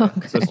back. Yeah.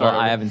 So start Well, over.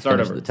 I haven't start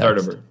finished over. the Start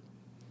text. over.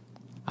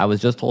 I was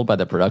just told by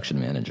the production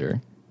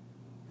manager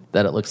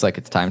that it looks like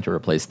it's time to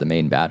replace the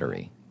main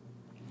battery.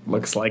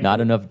 Looks like Not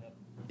it. enough.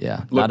 Yeah,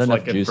 Looks not enough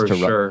like it juice for to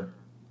run. sure.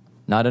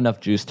 Not enough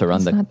juice to run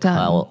It's the not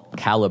done.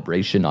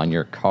 calibration on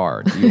your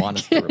car. Do you want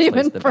us to Can't replace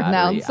even the battery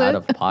pronounce out it.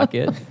 of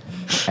pocket?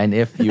 And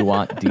if you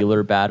want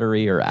dealer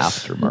battery or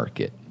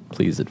aftermarket,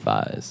 please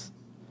advise.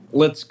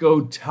 Let's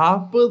go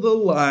top of the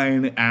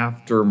line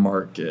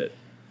aftermarket.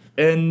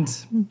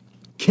 And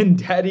can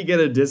Daddy get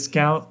a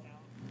discount?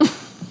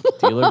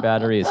 Dealer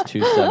battery is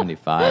 $275.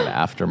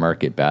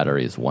 Aftermarket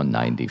battery is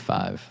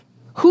 $195.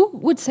 Who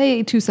would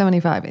say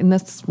 275 in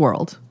this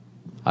world?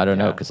 I don't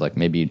know, because like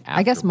maybe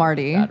I guess aftermarket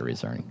Marty.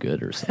 batteries aren't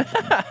good or something.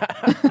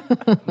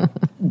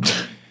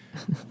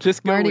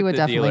 Just go Marty with would the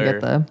definitely dealer.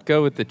 get the-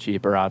 Go with the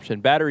cheaper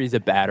option. Battery's a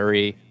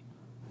battery.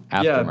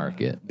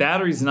 Aftermarket.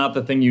 Battery's not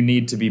the thing you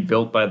need to be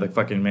built by the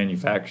fucking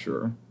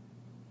manufacturer.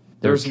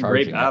 They're There's some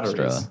great charging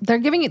batteries. extra. They're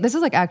giving you, this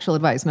is like actual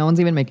advice. No one's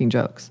even making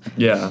jokes.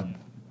 Yeah.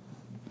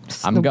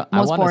 I most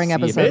wanna boring see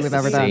if episode it's we've the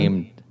ever done.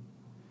 same-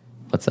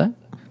 What's that?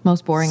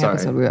 Most boring Sorry.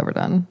 episode we've ever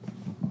done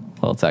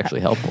Well, it's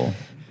actually helpful.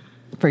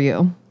 for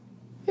you.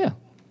 Yeah.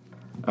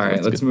 All right,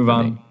 That's let's good move for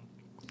on. me.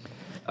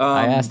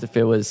 I asked if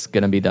it was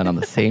going to be done on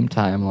the same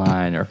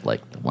timeline or if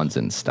like the one's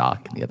in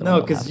stock and the other one No,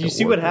 will because have you to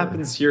see what order.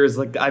 happens here is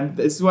like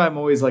this is why I'm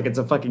always like it's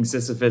a fucking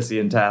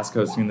Sisyphusian task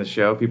hosting the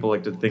show. People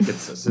like to think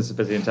it's a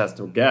Sisyphusian task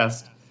to a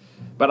guest,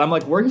 but I'm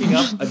like working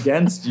up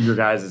against your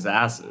guys'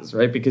 asses,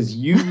 right? Because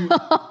you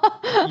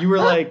were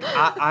like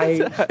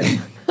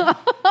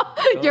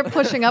You're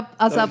pushing us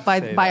up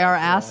by our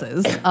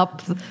asses,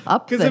 up the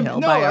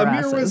hill by our Amir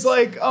asses. was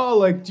like, oh,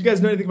 like, do you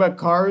guys know anything about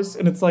cars?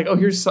 And it's like, oh,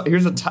 here's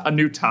a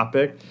new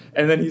topic,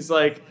 and then he's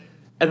like,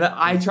 And then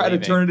I try to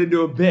turn it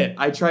into a bit.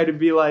 I try to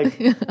be like,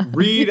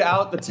 read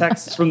out the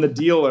texts from the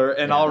dealer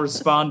and I'll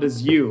respond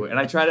as you. And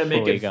I try to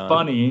make it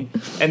funny.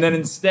 And then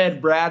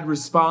instead, Brad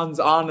responds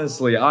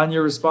honestly.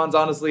 Anya responds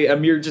honestly.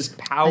 Amir just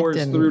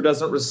powers through,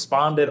 doesn't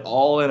respond at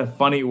all in a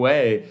funny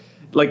way.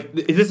 Like,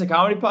 is this a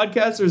comedy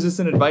podcast or is this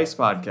an advice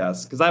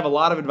podcast? Because I have a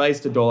lot of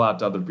advice to dole out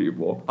to other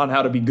people on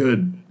how to be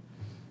good.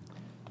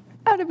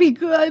 How to be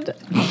good.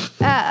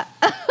 I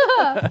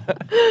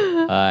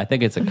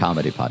think it's a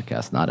comedy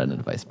podcast, not an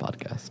advice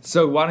podcast.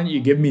 So why don't you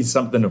give me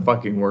something to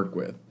fucking work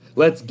with?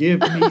 Let's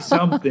give me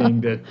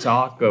something to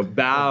talk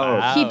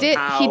about. He did.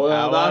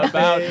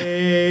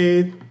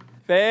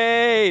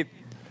 Faith.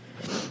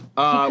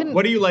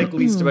 What do you like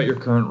least about your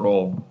current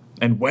role,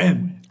 and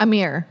when?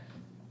 Amir.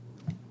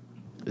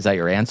 Is that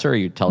your answer, or are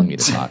you telling me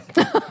to talk?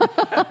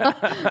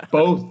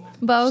 Both.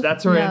 Both.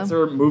 That's her yeah.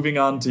 answer. Moving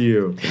on to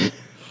you.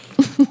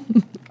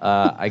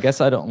 I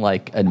guess I don't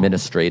like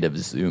administrative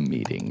Zoom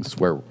meetings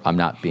where I'm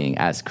not being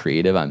as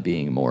creative. I'm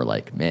being more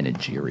like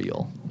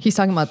managerial. He's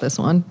talking about this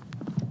one.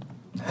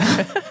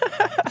 I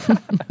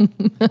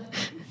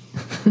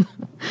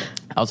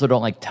also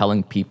don't like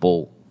telling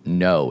people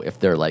no if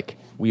they're like,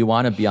 we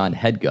want to be on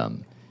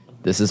HeadGum.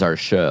 This is our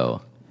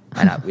show.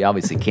 And we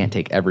obviously can't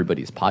take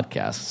everybody's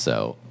podcast.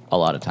 So a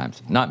lot of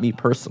times, not me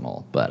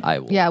personal, but I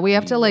will. Yeah, we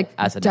have to like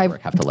as a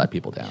network have to let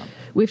people down.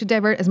 We have to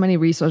divert as many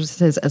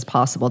resources as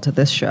possible to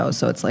this show.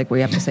 So it's like we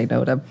have to say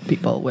no to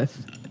people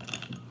with.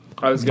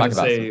 I was going to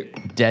say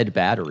dead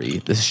battery.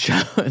 This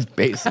show is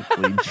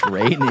basically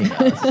draining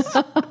us.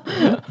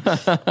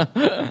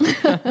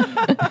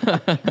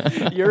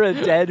 You're a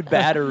dead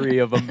battery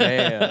of a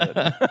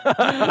man.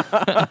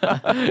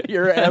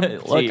 You're empty.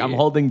 Look, I'm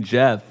holding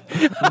Jeff.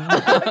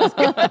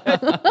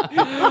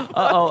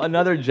 Uh-oh,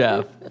 another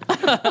Jeff.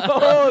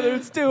 Oh,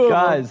 there's two of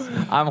Guys,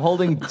 them. I'm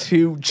holding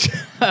two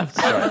Jeffs. it's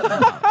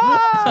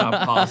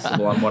not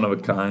possible. I'm one of a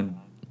kind.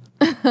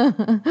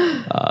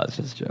 I was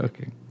just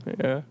joking.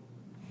 Yeah.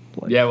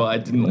 Yeah, well,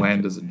 it didn't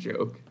land as a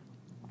joke.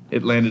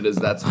 It landed as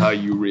that's how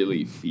you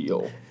really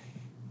feel.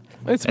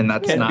 And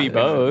that's can not be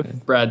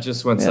both. Brad,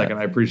 just one second.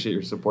 I appreciate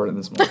your support in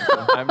this moment.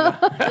 I'm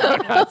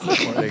not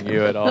supporting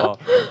you at all.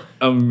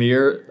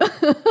 Amir,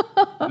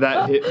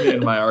 that hit me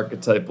in my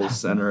archetypal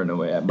center in a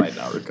way I might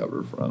not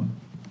recover from.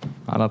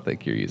 I don't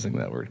think you're using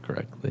that word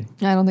correctly.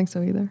 I don't think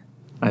so either.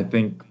 I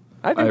think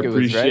I I it was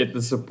appreciate right.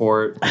 the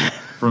support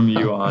from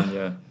you,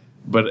 Anya,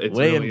 but it's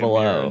Way really and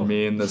below. Amir and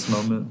me in this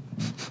moment.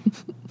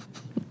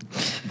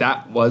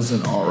 That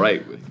wasn't all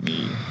right with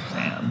me,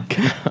 Sam.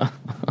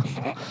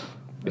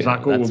 It's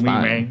not cool that's with me,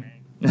 fine.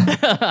 man.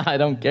 I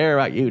don't care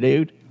about you,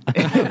 dude. I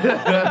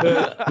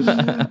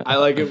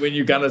like it when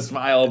you kind of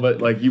smile,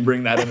 but like you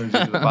bring that energy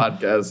to the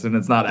podcast, and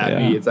it's not at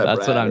me, it's at That's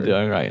what Brad I'm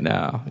doing right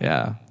now.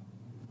 Yeah.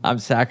 I'm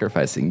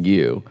sacrificing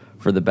you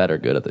for the better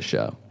good of the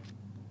show.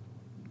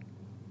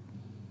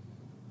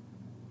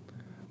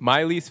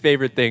 My least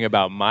favorite thing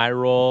about my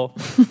role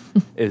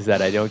is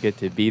that I don't get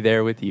to be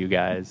there with you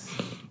guys.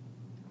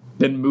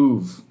 Then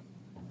move.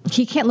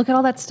 He can't look at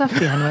all that stuff,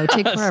 Bianco. It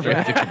takes forever.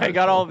 I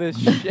got all this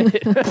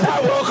shit.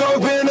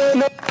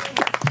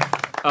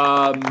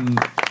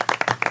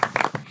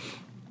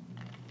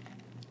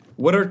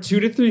 What are 2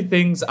 to 3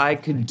 things I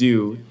could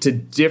do to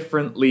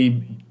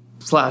differently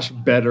 /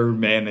 better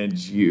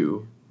manage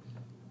you?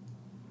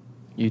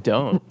 You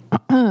don't.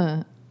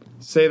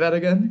 Say that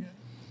again.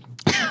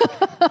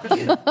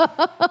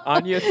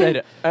 Anya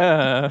said,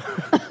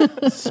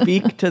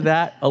 Speak to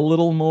that a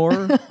little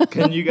more.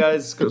 Can you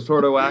guys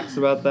sort of wax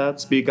about that?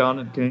 Speak on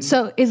it, King.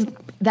 So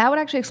that would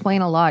actually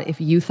explain a lot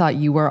if you thought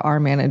you were our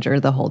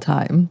manager the whole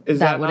time. Is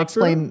that would not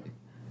explain. true?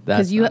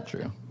 That's you, not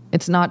true.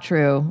 It's not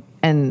true,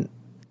 and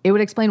it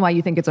would explain why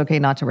you think it's okay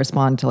not to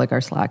respond to like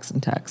our Slacks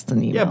and texts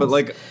and emails. Yeah, but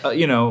like,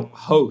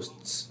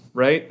 hosts,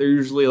 right? They're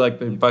usually like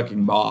the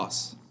fucking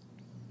boss.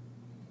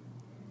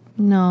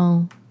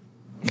 No.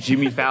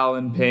 Jimmy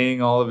Fallon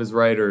paying all of his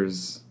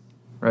writers,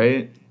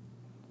 right?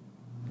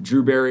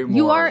 Drew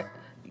Barrymore.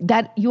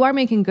 You are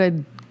making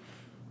good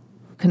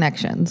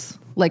connections.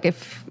 Like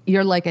if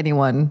you're like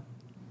anyone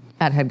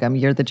at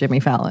HeadGum, you're the Jimmy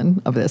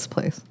Fallon of this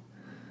place.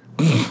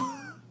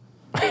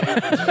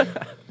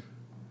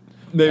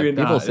 Maybe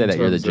not. People say in that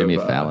you're the terms Jimmy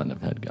of, Fallon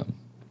of HeadGum.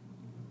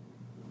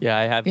 yeah,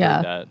 I have Yeah.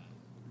 heard that.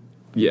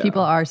 Yeah.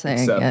 People are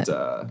saying except,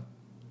 it.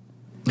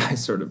 I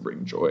sort of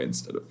bring joy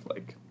instead of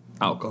like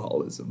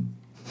alcoholism.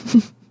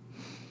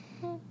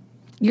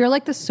 You're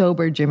like the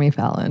sober Jimmy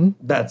Fallon.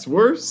 That's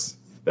worse.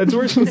 That's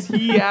worse because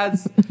he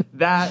has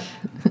that,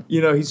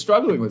 he's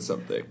struggling with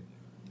something.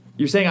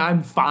 You're saying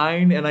I'm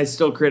fine and I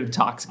still create a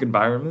toxic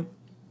environment?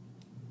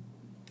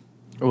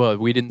 Well,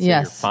 we didn't say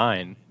Yes. you're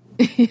fine.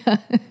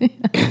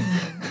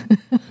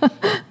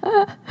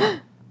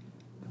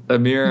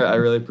 Amir, I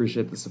really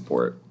appreciate the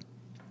support.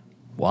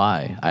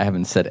 Why? I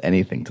haven't said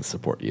anything to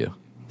support you.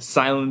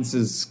 Silence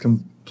is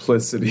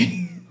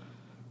complicity.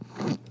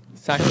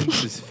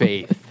 Silence is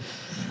faith.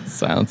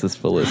 Silence is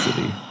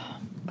felicity.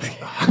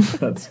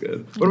 That's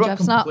good. What about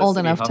Jeff's not old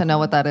complicity, enough to know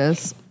what that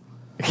is.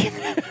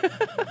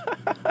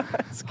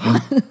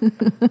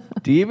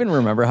 Do you even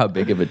remember how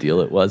big of a deal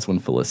it was when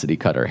Felicity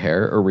cut her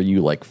hair, or were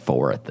you like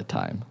 4 at the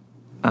time?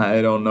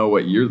 I don't know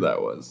what year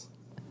that was.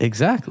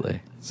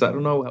 Exactly. So I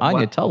don't know.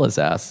 Anya, tell his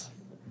ass.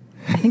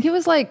 I think it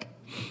was like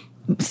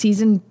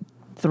season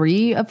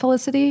 3 of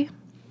Felicity.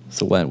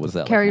 So when was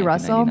that? Carrie like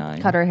Russell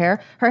 1999? cut her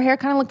hair. Her hair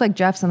kind of looked like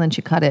Jeff's, and then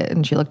she cut it,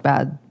 and she looked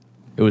bad.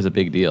 It was a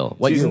big deal.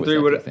 What Season year was 3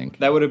 that, would do you think?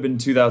 that would have been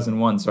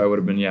 2001, so I would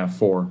have been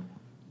 4.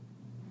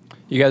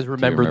 You guys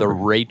remember the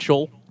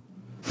Rachel?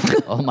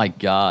 Oh my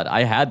God,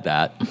 I had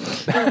that.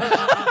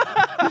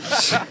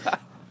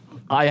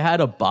 I had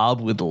a bob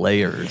with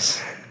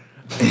layers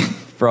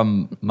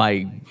from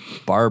my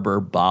barber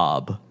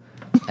Bob,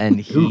 and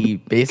he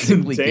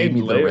basically gave me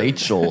the layers.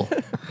 Rachel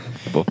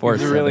before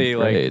He's a 7th really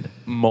grade. like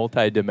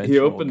multi-dimensional. He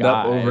opened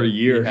up guy. over He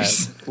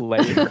years. has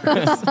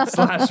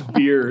layers. /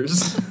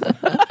 beers.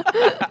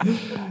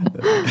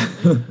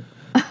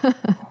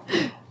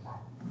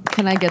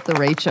 Can I get the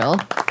Rachel?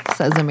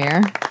 Says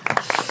Amir.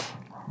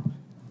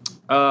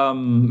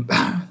 All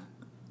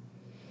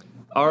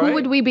right. Who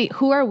would we be?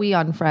 Who are we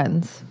on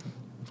Friends?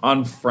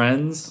 On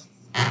Friends?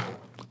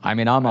 I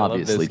mean, I'm love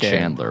obviously this game.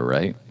 Chandler,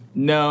 right?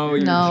 No,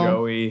 you're No.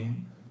 Joey.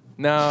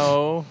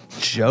 No.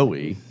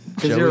 Joey.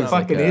 Because you're a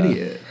fucking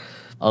idiot.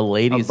 A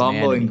ladies' A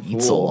man bumbling who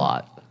eats a fool.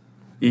 lot.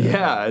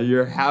 Yeah,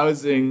 you're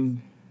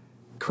housing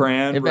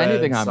cran. If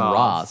anything, I'm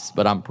Ross,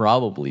 but I'm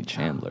probably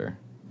Chandler.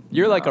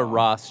 You're like a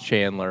Ross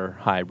Chandler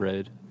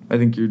hybrid. I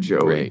think you're Joey.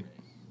 Great.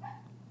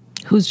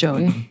 Who's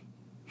Joey?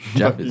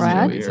 Jeff is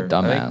Brad? Joey. He's a I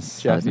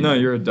dumbass. think Jeff- No,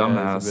 you're a Yeah,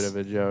 dumbass. he's a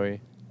bit of a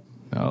Joey.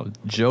 No,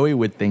 Joey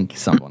would think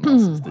someone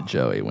else is the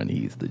Joey when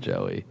he's the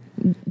Joey.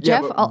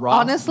 Jeff, but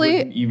Ross honestly,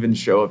 wouldn't even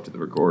show up to the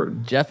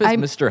record. Jeff is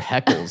Mr.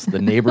 Heckles, the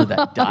neighbor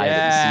that died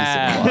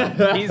in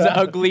season 1. He's the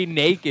ugly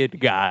naked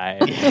guy.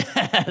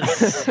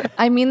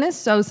 I mean this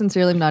so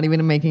sincerely. I'm not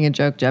even making a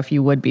joke. Jeff,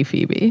 you would be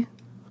Phoebe.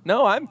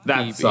 No, I'm That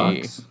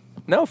Phoebe. sucks.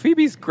 No,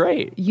 Phoebe's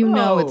great. You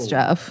know it's No.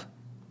 Jeff.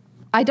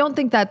 I don't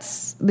think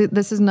that's.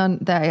 This is none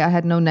that I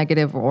had no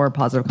negative or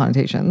positive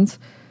connotations.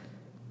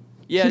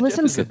 Yeah, he Jeff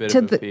listens is a bit to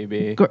of a the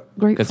Phoebe. Because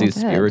Grateful he's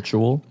Dead.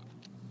 spiritual.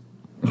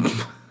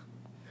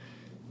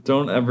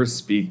 Don't ever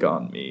speak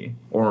on me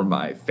or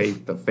my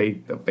faith. It's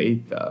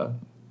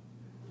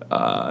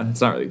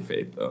not really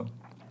faith though.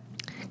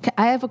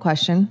 I have a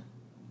question.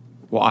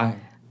 Why?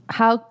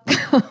 How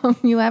come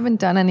you haven't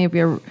done any of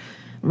your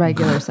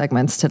regular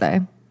segments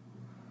today?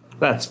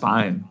 That's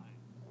fine.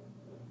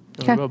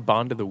 What about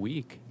Bond of the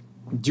Week?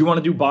 Do you want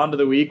to do Bond of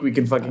the Week? We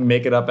can fucking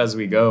make it up as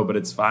we go, but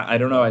it's fine. I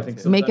don't know. I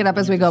think Make it up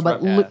as we go,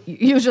 but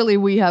usually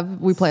we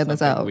plan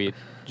this out. We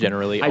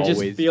generally I just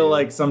always feel do.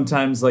 like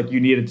sometimes like you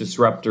need a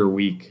disruptor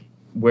week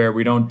where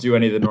we don't do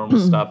any of the normal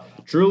stuff.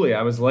 Truly,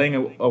 I was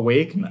laying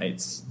awake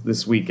nights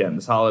this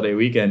holiday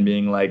weekend,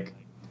 being like,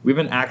 we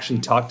haven't actually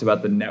talked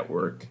about the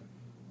network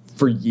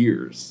for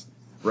years,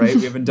 right?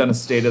 We haven't done a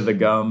State of the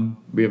Gum.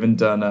 We haven't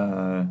done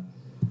a...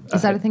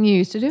 Is that a thing you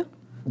used to do?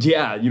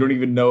 Yeah, you don't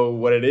even know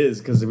what it is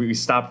because we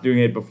stopped doing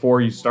it before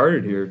you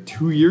started here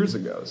 2 years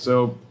ago.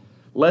 So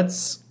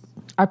let's...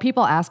 Are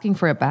people asking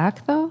for it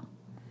back though?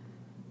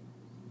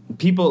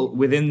 People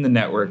within the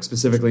network,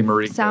 specifically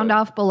Marika. Sound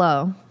off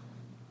below.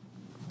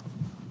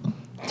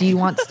 Do you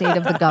want State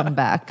of the Gum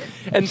back?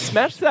 And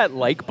smash that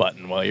like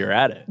button while you're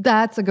at it.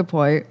 That's a good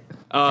point.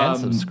 And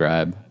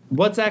subscribe.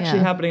 What's actually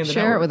Yeah. happening in the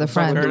Share it network? with a Let's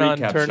talk friend. about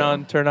the recap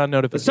show. Turn on Let's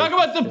notifications. talk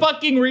about the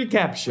fucking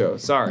recap show.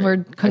 Sorry. We're I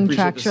appreciate the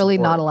contractually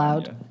not support,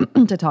 allowed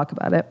Anya. to talk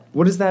about it.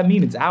 What does that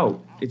mean? It's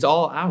out. It's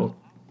all out.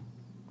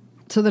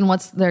 So then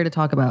what's there to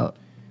talk about?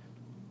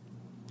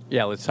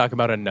 Yeah, let's talk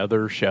about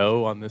another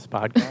show on this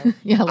podcast.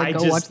 Yeah, like I go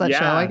just- watch that yeah.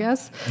 show, I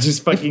guess.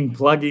 Just fucking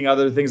plugging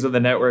other things on the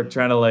network,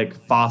 trying to like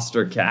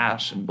foster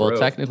cash and Well, growth.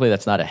 technically,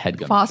 that's not a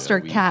headgum Foster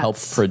show. We cats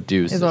helped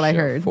produce is a what I show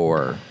heard.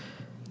 for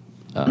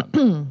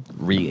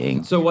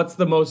Re-Ink. So what's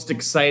the most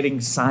exciting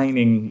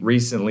signing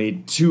recently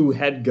to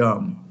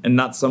HeadGum and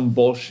not some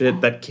bullshit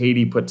that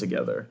Katie put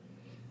together?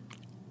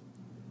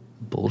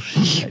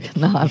 Bullshit.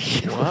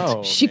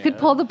 Whoa, She could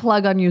pull the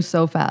plug on you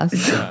so fast.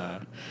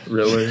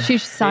 Really? She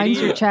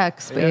signs your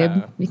checks, babe.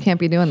 Yeah. You can't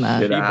be doing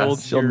that. Get ass.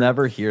 holds She'll your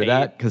never hear fate.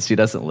 that because she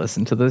doesn't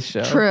listen to this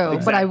show. True,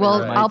 but I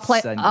will. right. I'll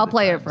play. Send you I'll the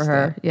play it for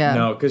her. Yeah.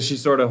 No, because she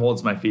sort of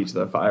holds my feet to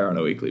the fire on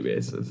a weekly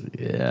basis,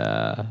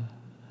 Yeah.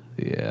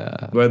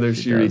 Yeah. whether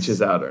she does.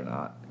 reaches out or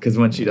not. Because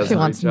when she doesn't, She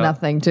wants reach out,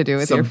 nothing to do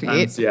with your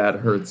sometimes, feet. yeah, it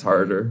hurts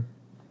harder.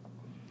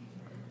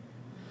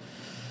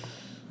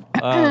 We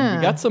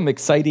got some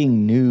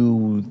exciting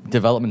new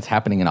developments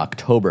happening in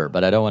October,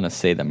 but I don't want to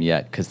say them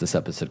yet because this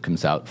episode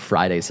comes out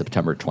Friday,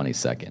 September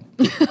 22nd.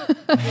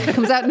 It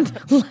comes out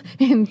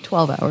in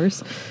 12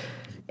 hours.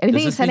 Anything Does this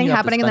mean exciting you have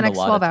to happening in the spend a next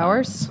lot 12 of time?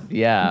 hours?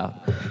 Yeah.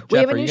 We Jeff,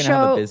 have a are new you going to have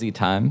show- a busy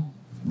time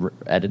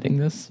editing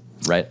this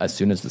right as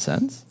soon as this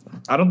ends?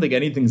 I don't think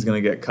anything's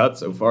going to get cut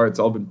so far. It's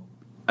all been,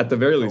 at the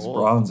very least,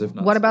 bronze, if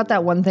not. What about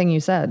that one thing you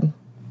said?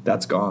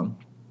 That's gone.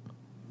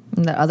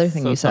 And that other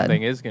thing So you said.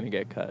 something is going to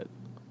get cut.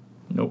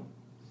 Nope.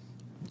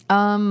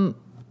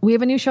 We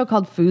have a new show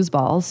called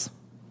Foosballs.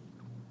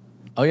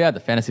 Oh, yeah, the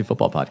fantasy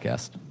football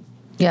podcast.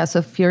 Yeah, so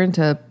if you're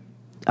into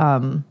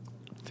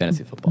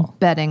Fantasy football.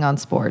 betting on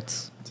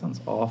sports. Sounds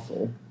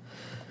awful.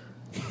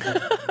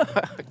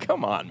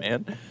 Come on,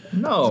 man.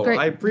 No, It's great.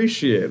 I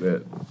appreciate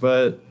it,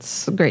 but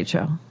It's a great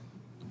show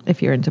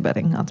if you're into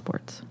betting on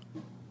sports.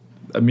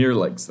 Amir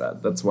likes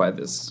that. That's why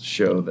this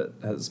show that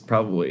has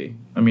probably,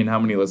 I mean, how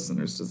many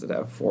listeners does it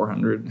have?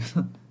 400?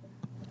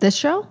 This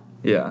show?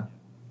 Yeah.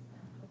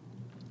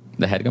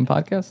 The Headgum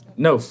podcast?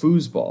 No,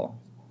 Foosball.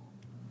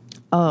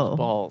 Oh.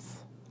 Balls.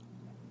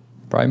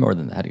 Probably more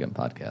than the Headgum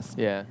podcast.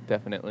 Yeah,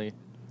 definitely.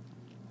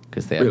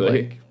 Because they have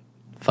Really? like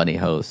funny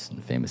hosts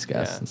and famous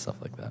guests Yeah. and stuff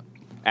like that.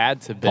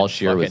 Ads have been Paul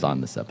Scheer was fucking-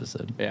 on this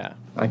episode. Yeah.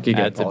 I could get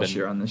Ads have Paul been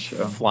Scheer on this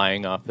show.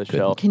 Flying off the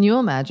shelf. Can you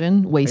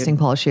imagine wasting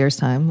Paul Scheer's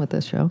time with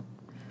this show?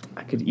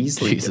 I could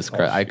easily Jesus get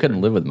Paul Christ, I Scheer.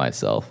 couldn't live with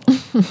myself.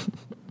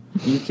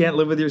 You can't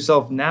live with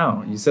yourself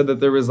now. You said that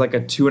there was like a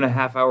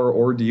 2.5-hour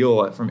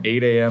ordeal from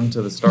 8 a.m.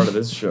 to the start of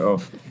this show.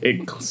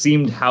 It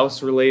seemed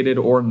house related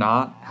or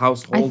not.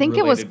 Household I think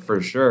it related was-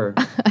 for sure.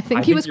 I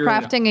think he was you're in-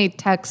 crafting a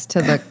text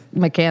to the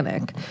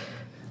mechanic.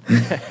 I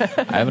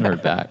haven't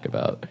heard back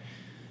about.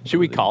 Should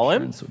we call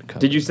him?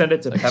 Did you send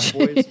it to Pep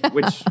Boys?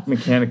 Which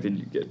mechanic did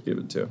you give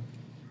it to?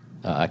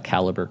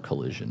 Caliber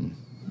Collision.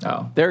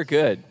 Oh. They're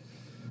good.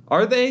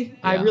 Are they?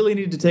 I Yeah. really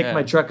need to take Yeah.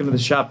 my truck into the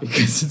shop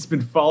because it's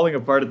been falling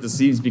apart at the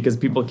seams because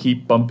people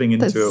keep bumping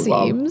into The it.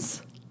 while-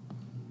 seams.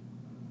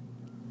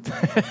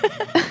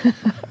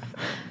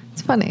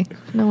 It's funny.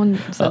 No one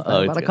says that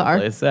Oh, about it's a gonna car.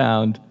 play a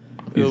sound.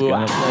 He's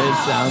gonna play a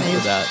sound for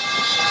that.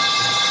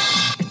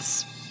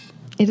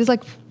 It is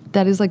like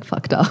that is like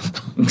fucked up.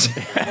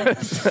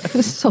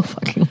 It's so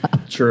fucking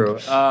loud. True.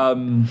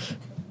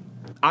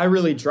 I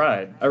really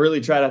tried.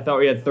 I thought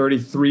we had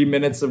 33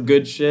 minutes of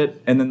good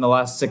shit, and then the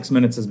last 6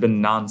 minutes has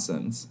been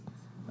nonsense.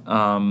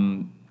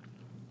 Nothing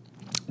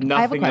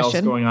else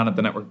question. going on at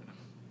the network.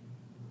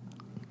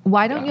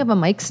 Why don't you have a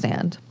mic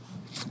stand?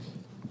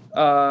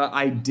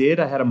 I did.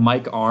 I had a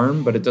mic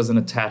arm, but it doesn't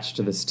attach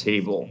to this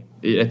table.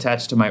 It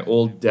attached to my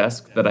old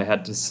desk that I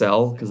had to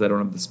sell because I don't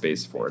have the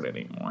space for it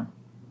anymore.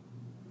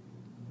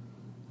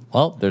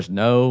 Well, there's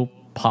no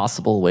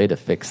possible way to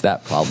fix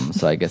that problem,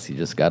 so I guess you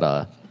just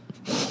gotta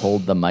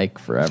hold the mic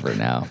forever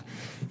now.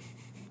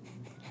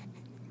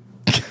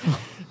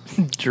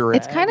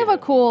 It's kind of a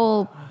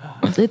cool.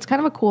 It's kind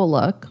of a cool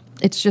look.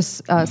 It's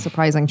just a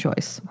surprising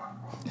choice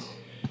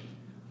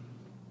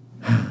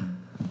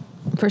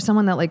for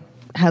someone that like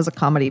has a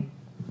comedy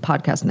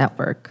podcast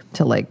network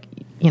to like,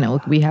 you know,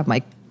 we have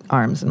mic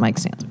arms and mic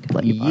stands. We could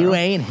let you borrow. You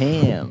ain't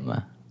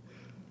him.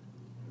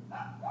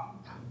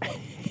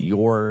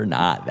 You're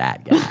not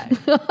that guy.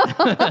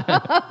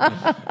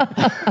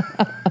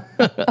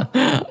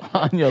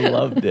 Anya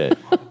loved it.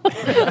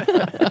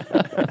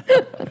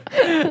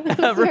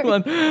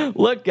 Everyone,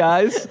 look,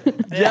 guys.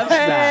 Jeff's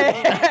back.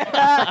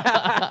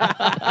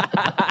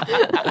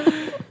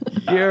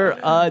 You're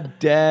a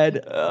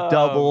dead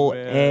double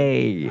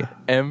A.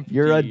 Empty.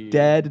 You're a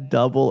dead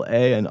double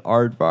A in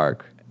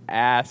aardvark.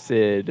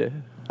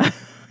 Acid.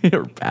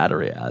 You're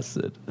battery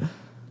acid.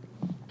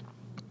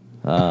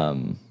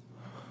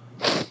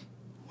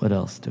 What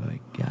else do I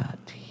got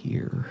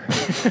here?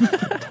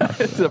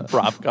 It's a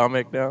prop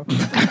comic now.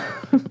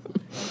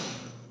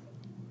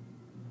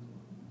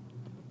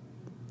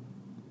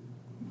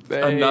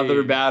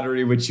 Another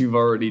battery, which you've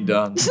already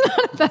done. It's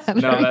not a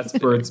battery. No, that's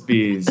Burt's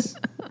Bees.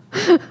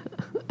 The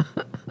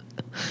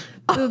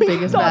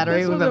biggest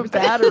battery we've ever seen.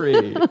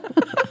 Battery.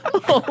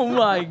 Oh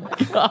my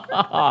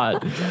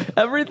god!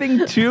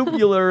 Everything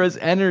tubular is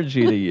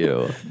energy to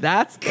you.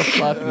 That's the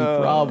fucking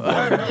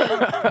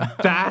problem.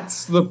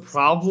 That's the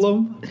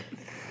problem?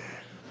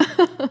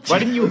 Why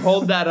didn't you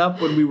hold that up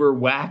when we were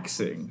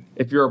waxing?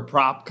 If you're a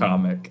prop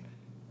comic.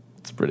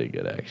 It's pretty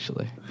good,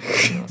 actually.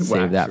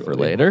 Save that for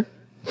later.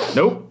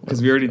 Nope,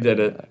 because we already did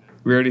it.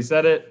 We already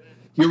said it.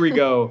 Here we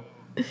go.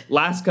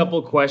 Last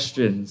couple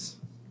questions.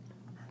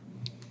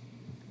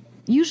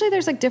 Usually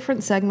there's like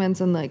different segments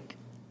and like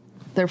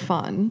they're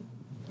fun.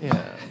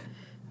 Yeah.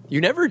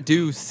 You never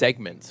do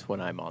segments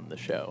when I'm on the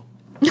show.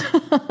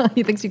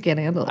 He thinks you can't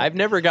handle it. I've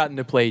never gotten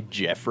to play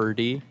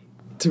Jeopardy.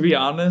 To be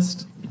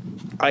honest,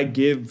 I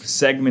give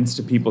segments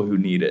to people who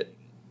need it.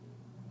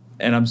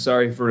 And I'm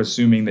sorry for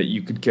assuming that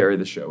you could carry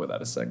the show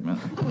without a segment.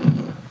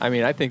 I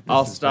mean, I think this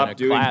I'll has stop been a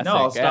doing. classic No,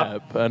 I'll stop.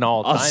 ep, an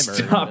all-timer. I'll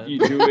stop you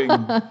doing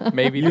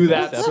Maybe you the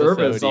that best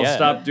service. episode I'll yet.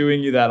 stop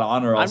doing you that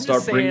honor. I'll I'm just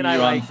start saying bringing you I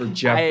on like- for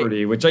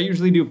Jeopardy, which I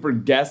usually do for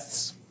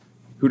guests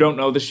who don't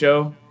know the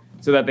show,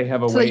 so that they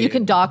have a so way. that you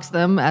can dox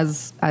them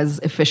as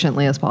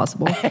efficiently as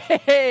possible.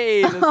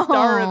 Hey, the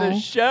star of the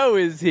show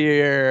is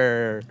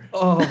here.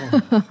 Oh,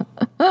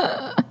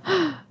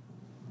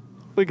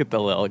 Look at the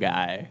little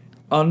guy.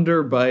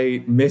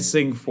 underbite,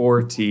 missing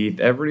 4 teeth.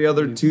 Every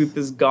other tooth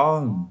is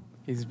gone.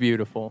 He's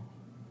beautiful.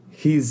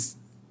 He's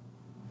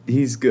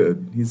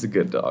good. He's a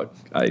good dog.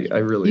 I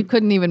really. You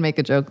couldn't even make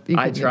a joke. You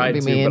I couldn't even tried be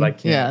to, mean. but I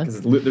can't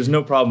because there's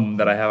no problem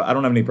that I have. I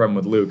don't have any problem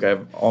with Luke. I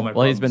have all my.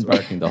 Well, he's been problems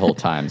with- barking the whole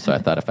time, so I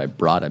thought if I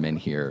brought him in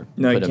here,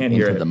 No, you put him can't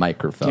hear into it. the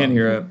microphone. Can't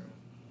hear it.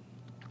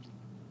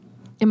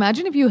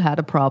 Imagine if you had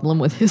a problem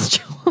with his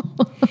jaw.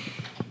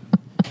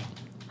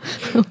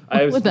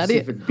 I have Would that be-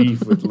 specific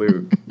beef with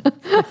Luke.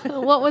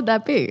 What would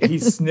that be? He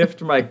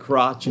sniffed my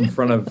crotch in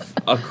front of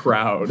a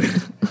crowd,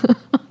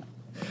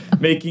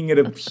 making it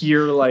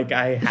appear like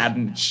I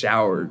hadn't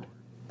showered.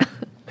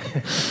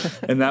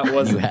 And that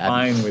wasn't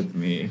fine with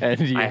me. I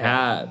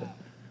had.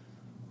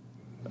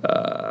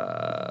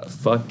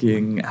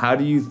 Fucking, how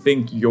do you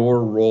think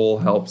your role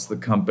helps the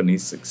company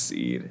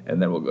succeed?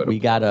 And then we'll go to. We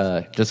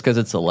gotta, just because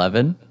it's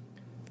 11,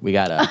 we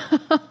gotta.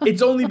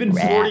 It's only been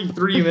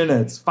 43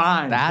 minutes.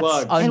 Fine. That's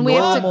plugs. a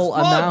normal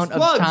amount of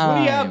Plugs. time. What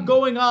do you have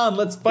going on?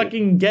 Let's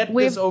fucking get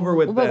this over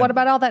with. But then. what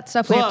about all that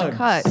stuff we have to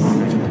cut?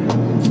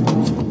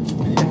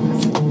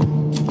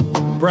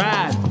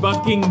 Brad,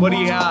 fucking, what do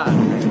you got?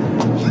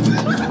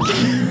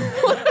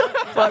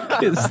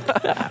 Fuck is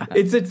that?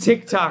 It's a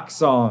TikTok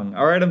song.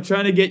 All right, I'm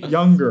trying to get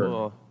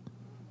younger.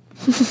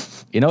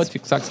 You know what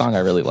TikTok song I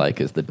really like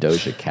is the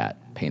Doja Cat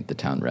 "Paint the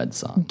Town Red"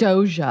 song.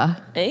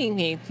 Doja.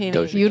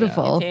 Doja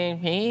Beautiful.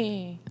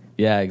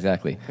 Yeah,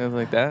 exactly. Something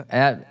like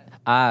that.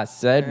 I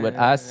said what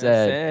I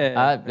said.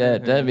 I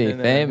bet to be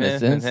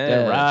famous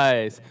instead.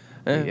 Rise.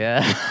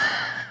 Yeah.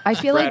 I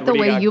feel Brad, like the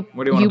what do you way got-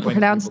 what do you wanna point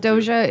pronounce people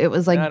to? Doja, it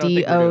was I like don't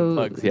think we're doing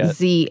plugs yet.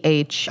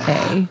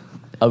 Dozha,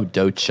 Oh,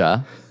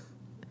 Doja.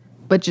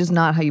 which is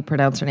not how you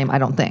pronounce her name, I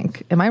don't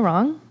think. Am I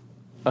wrong?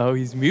 Oh,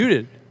 he's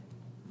muted.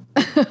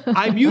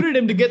 I muted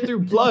him to get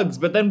through plugs,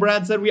 but then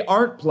Brad said we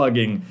aren't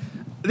plugging.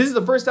 This is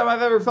the first time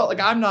I've ever felt like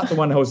I'm not the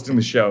one hosting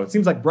the show. It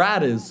seems like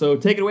Brad is, so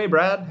take it away,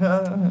 Brad.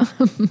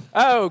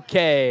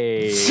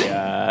 Okay.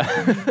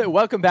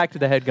 Welcome back to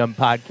the Headgum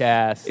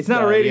Podcast. It's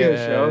not a radio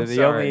show, The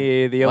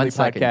sorry. only 1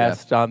 second,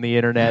 podcast Jeff. on the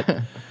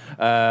internet,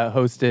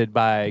 hosted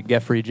by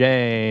Geoffrey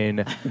Jane.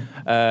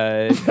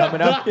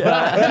 Coming up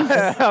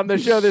on the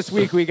show this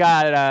week, we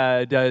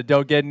got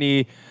don't get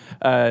any,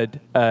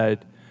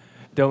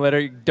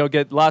 don't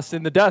get lost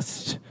in the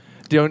dust.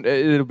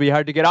 It'll be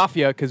hard to get off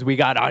you because we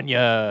got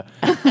Anya.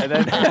 And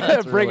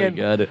then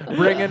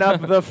bringing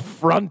up the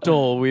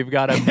frontal, we've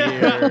got a beer.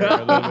 A little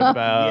bit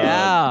about.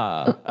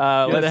 Yeah.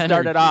 Good Let's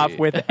start it off energy.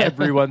 with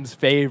everyone's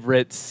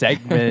favorite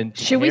segment.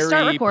 Should we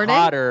start Harry recording?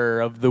 Potter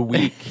of the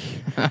week.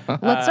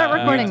 Let's start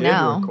recording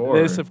now.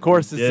 This, of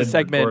course, is the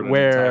segment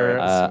where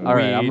all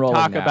right, I'm we rolling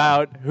talk now.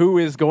 about who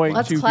is going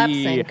Let's to clap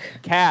be sync.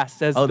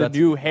 cast as Oh, the that's-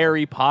 new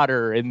Harry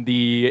Potter in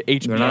the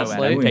not HBO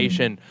slating.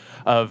 adaptation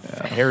of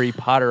Harry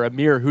Potter.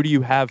 Amir, who do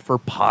you have for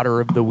Potter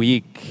of the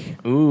Week?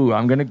 Ooh,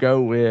 I'm going to go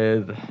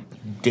with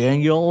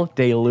Daniel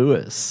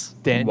Day-Lewis.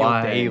 Daniel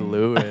Why?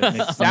 Day-Lewis.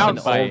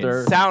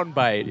 older-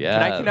 Soundbite. Can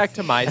I Yes. connect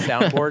to my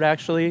soundboard,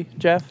 actually,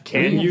 Jeff?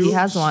 Can you? He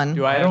has one.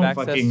 Do I I have don't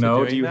access fucking to know.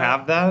 doing Do you that?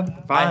 have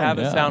that? Fine. I have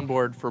a yeah.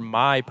 soundboard for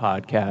my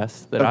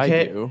podcast that I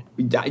do.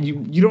 Yeah,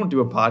 you don't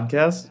do a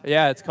podcast?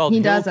 Yeah, it's called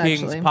He Hill does,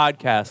 Kings actually.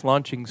 Podcast,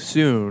 launching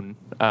soon.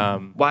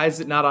 Why is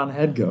it not on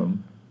HeadGum?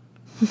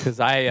 Because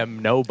I am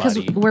Because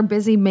nobody. we're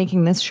busy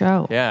making this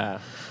show. Yeah.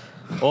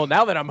 Well,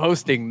 now that I'm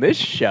hosting this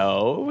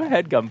show,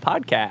 Headgum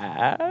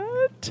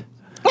Podcast,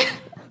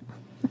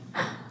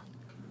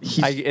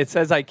 it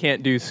says I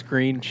can't do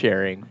screen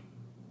sharing.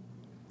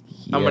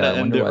 I'm going to I end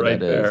wonder it why right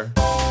that is.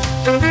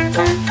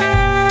 there.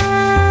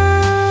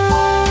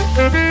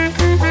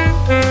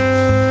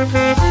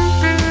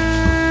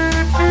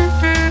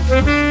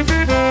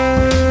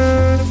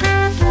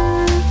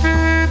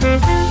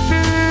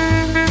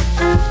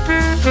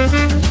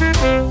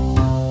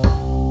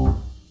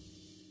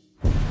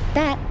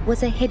 That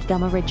was a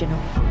HeadGum original.